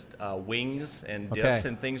as just wings and dips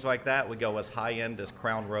and things like that. We go as high end as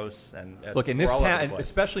crown roasts and Look, in we're this all over the town, place.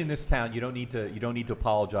 especially in this town, you don't need to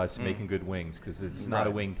apologize for making good wings because it's not a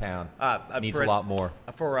Right. wing town. It needs for a lot more.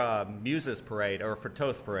 For Muses Parade or for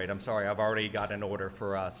Toth Parade, I'm sorry, I've already got an order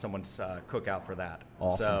for someone's cookout for that.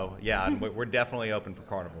 Awesome. So yeah, and we're definitely open for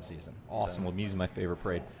carnival season. Awesome. So. Well, Muse is my favorite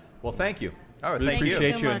parade. Well, thank you. All right, really thank you.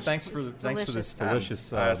 appreciate Thank you, you so and much. thanks It's for this delicious.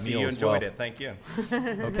 delicious See meal you as enjoyed well. it. Thank you.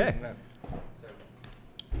 Okay.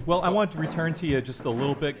 Well, I want to return to you just a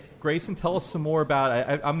little bit. Grayson, tell us some more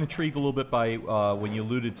about I'm intrigued a little bit by when you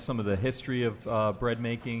alluded to some of the history of bread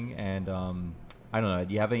making, and I don't know,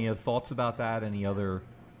 do you have any other thoughts about that? Any other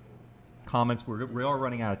comments? We are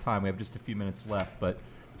running out of time. We have just a few minutes left, but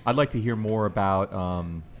I'd like to hear more about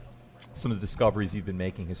some of the discoveries you've been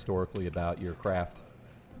making historically about your craft.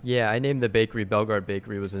 Yeah, I named the bakery Bellegarde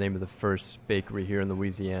Bakery. Was the name of the first bakery here in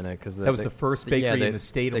Louisiana because That was the first bakery in the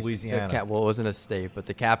state of Louisiana. Well, it wasn't a state, but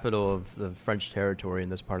the capital of the French territory in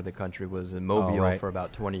this part of the country was in Mobile right. for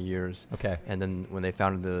about 20 years. Okay. And then when they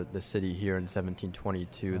founded the city here in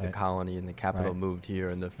 1722, the Right. colony and the capital Right. moved here,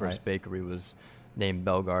 and the first Right. bakery was named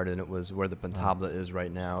Bellegarde, and it was where the Pantable is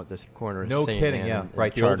right now at this corner of No St. kidding, Anne yeah. and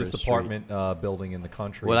Right, the Charter oldest Street. apartment building in the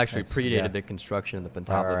country. Well, it actually That's- predated yeah. the construction of the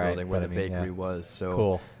Pantable Right, building where but the I mean, bakery yeah. was. So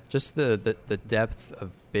Cool. just the depth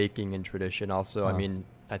of baking and tradition. Also, I Uh-huh. mean,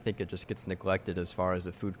 I think it just gets neglected as far as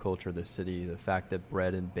the food culture of the city. The fact that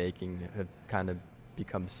bread and baking have kind of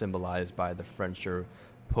become symbolized by the French or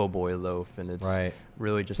po' boy loaf, and it's Right.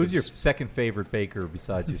 really just Who's your second favorite baker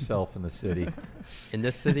besides yourself in the city? in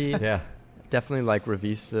this city. Yeah. Definitely like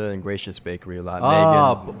Revisa and Gracious Bakery a lot.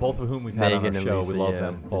 Ah, both of whom we've had on Megan our and show. Lisa, We love yeah,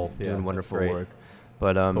 them both. Yeah, doing that's wonderful great. work.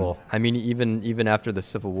 But Cool. I mean, even after the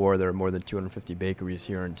Civil War, there are more than 250 bakeries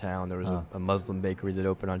here in town. There was a Muslim bakery that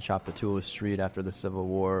opened on Chapatula Street after the Civil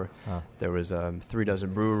War. There was 3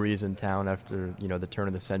 dozen breweries in town after the turn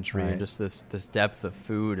of the century, Right. and just this depth of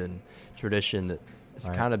food and tradition that has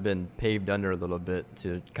Right. kind of been paved under a little bit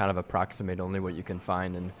to kind of approximate only what you can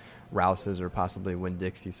find in Rouse's or possibly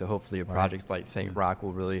Winn-Dixie. So hopefully a project like St. Rock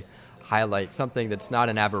will really highlight something that's not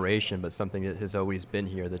an aberration, but something that has always been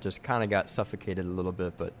here that just kind of got suffocated a little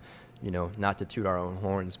bit. But, not to toot our own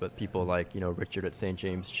horns, but people like, Richard at St.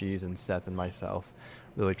 James Cheese and Seth and myself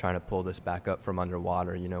really trying to pull this back up from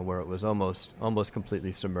underwater, where it was almost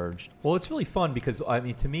completely submerged. Well, it's really fun because, I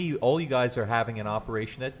mean, to me, all you guys are having an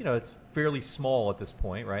operation that, it's fairly small at this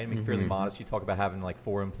point, right? I mean, fairly modest. You talk about having like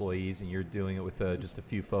 4 employees, and you're doing it with just a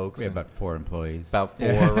few folks. We have about 4 employees. About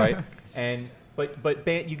 4, right? And but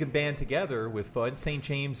you can band together with and St.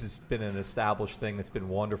 James has been an established thing that's been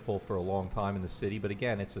wonderful for a long time in the city. But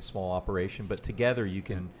again, it's a small operation. But together you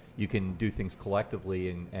can do things collectively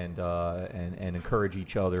and encourage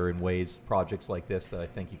each other in ways, projects like this that I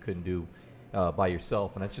think you couldn't do by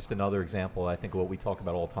yourself. And that's just another example, I think, of what we talk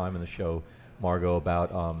about all the time in the show Margot,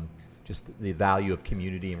 about just the value of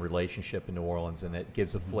community and relationship in New Orleans, and it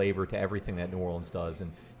gives a flavor to everything that New Orleans does.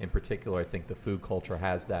 And in particular, I think the food culture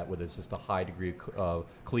has that, where there's just a high degree of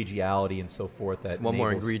collegially and so forth. That one more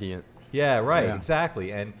enables- ingredient. Yeah, right, Yeah.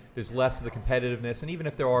 exactly. And there's less of the competitiveness, and even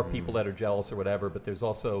if there are people that are jealous or whatever, but there's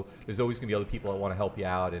always going to be other people that want to help you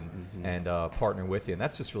out and partner with you, and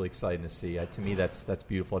that's just really exciting to see. To me, that's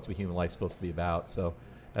beautiful. That's what human life's supposed to be about. So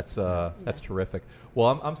that's terrific.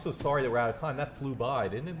 Well, I'm so sorry that we're out of time. That flew by,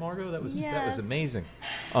 didn't it, Margot? That was Yes. amazing.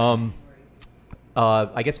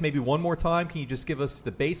 I guess maybe one more time, can you just give us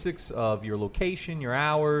the basics of your location, your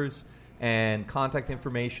hours, and contact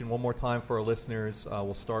information one more time for our listeners?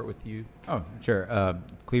 We'll start with you. Oh, sure.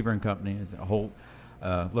 Cleaver & Company is a whole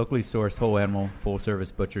locally sourced whole animal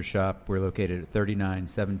full-service butcher shop. We're located at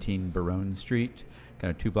 3917 Barone Street,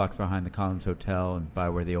 kind of 2 blocks behind the Columns Hotel and by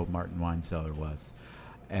where the old Martin Wine Cellar was.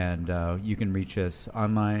 And you can reach us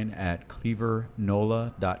online at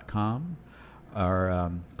cleavernola.com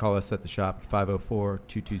or call us at the shop at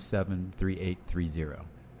 504-227-3830.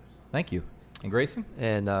 Thank you. And Grayson?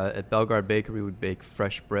 And at Bellegarde Bakery, we bake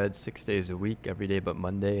fresh bread 6 days a week, every day but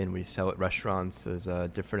Monday, and we sell at restaurants as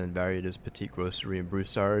different and varied as Petite Grocery and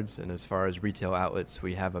Broussards. And as far as retail outlets,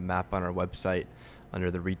 we have a map on our website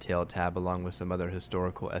under the retail tab, along with some other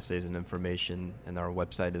historical essays and information. And our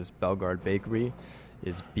website is Bellegarde Bakery,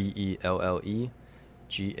 is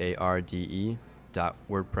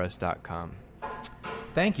BELLEGARDE.wordpress.com.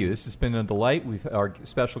 Thank you. This has been a delight. Our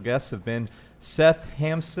special guests have been Seth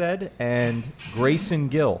Hamstead and Grayson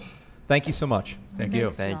Gill. Thank you so much. Thank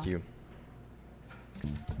you. Thank you.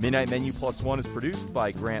 Midnight Menu Plus One is produced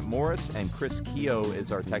by Grant Morris, and Chris Keogh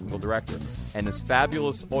is our technical director. And this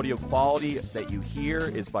fabulous audio quality that you hear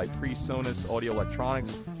is by PreSonus Audio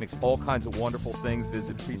Electronics. Makes all kinds of wonderful things.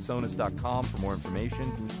 Visit PreSonus.com for more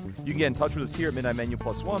information. You can get in touch with us here at Midnight Menu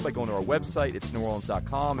Plus One by going to our website. It's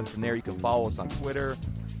NewOrleans.com, and from there you can follow us on Twitter,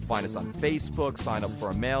 find us on Facebook, sign up for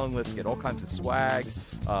our mailing list, get all kinds of swag.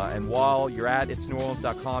 And while you're at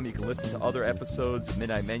itsneworleans.com, you can listen to other episodes of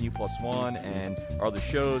Midnight Menu Plus One and our other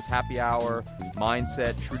shows, Happy Hour,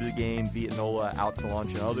 Mindset, True to the Game, Vietnola, Out to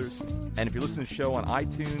Lunch, and others. And if you're listening to the show on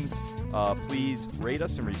iTunes, please rate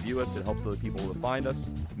us and review us. It helps other people to find us.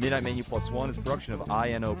 Midnight Menu Plus One is a production of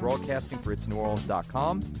INO Broadcasting for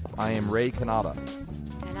itsneworleans.com. I am Ray Canada.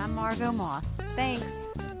 And I'm Margot Moss. Thanks.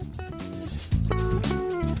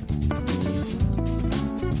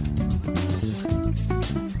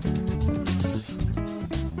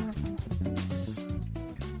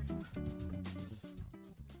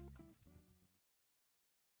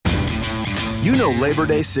 You know Labor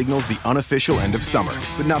Day signals the unofficial end of summer,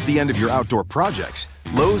 but not the end of your outdoor projects.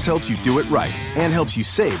 Lowe's helps you do it right and helps you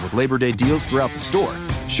save with Labor Day deals throughout the store.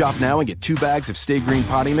 Shop now and get 2 bags of Stay Green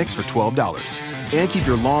potty mix for $12. And keep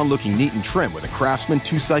your lawn looking neat and trim with a Craftsman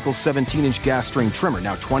 2-cycle 17-inch gas string trimmer,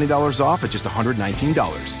 now $20 off at just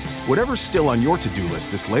 $119. Whatever's still on your to-do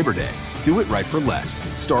list this Labor Day, do it right for less.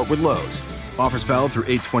 Start with Lowe's. Offers valid through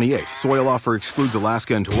 8/28. Soil offer excludes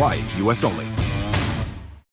Alaska and Hawaii. U.S. only.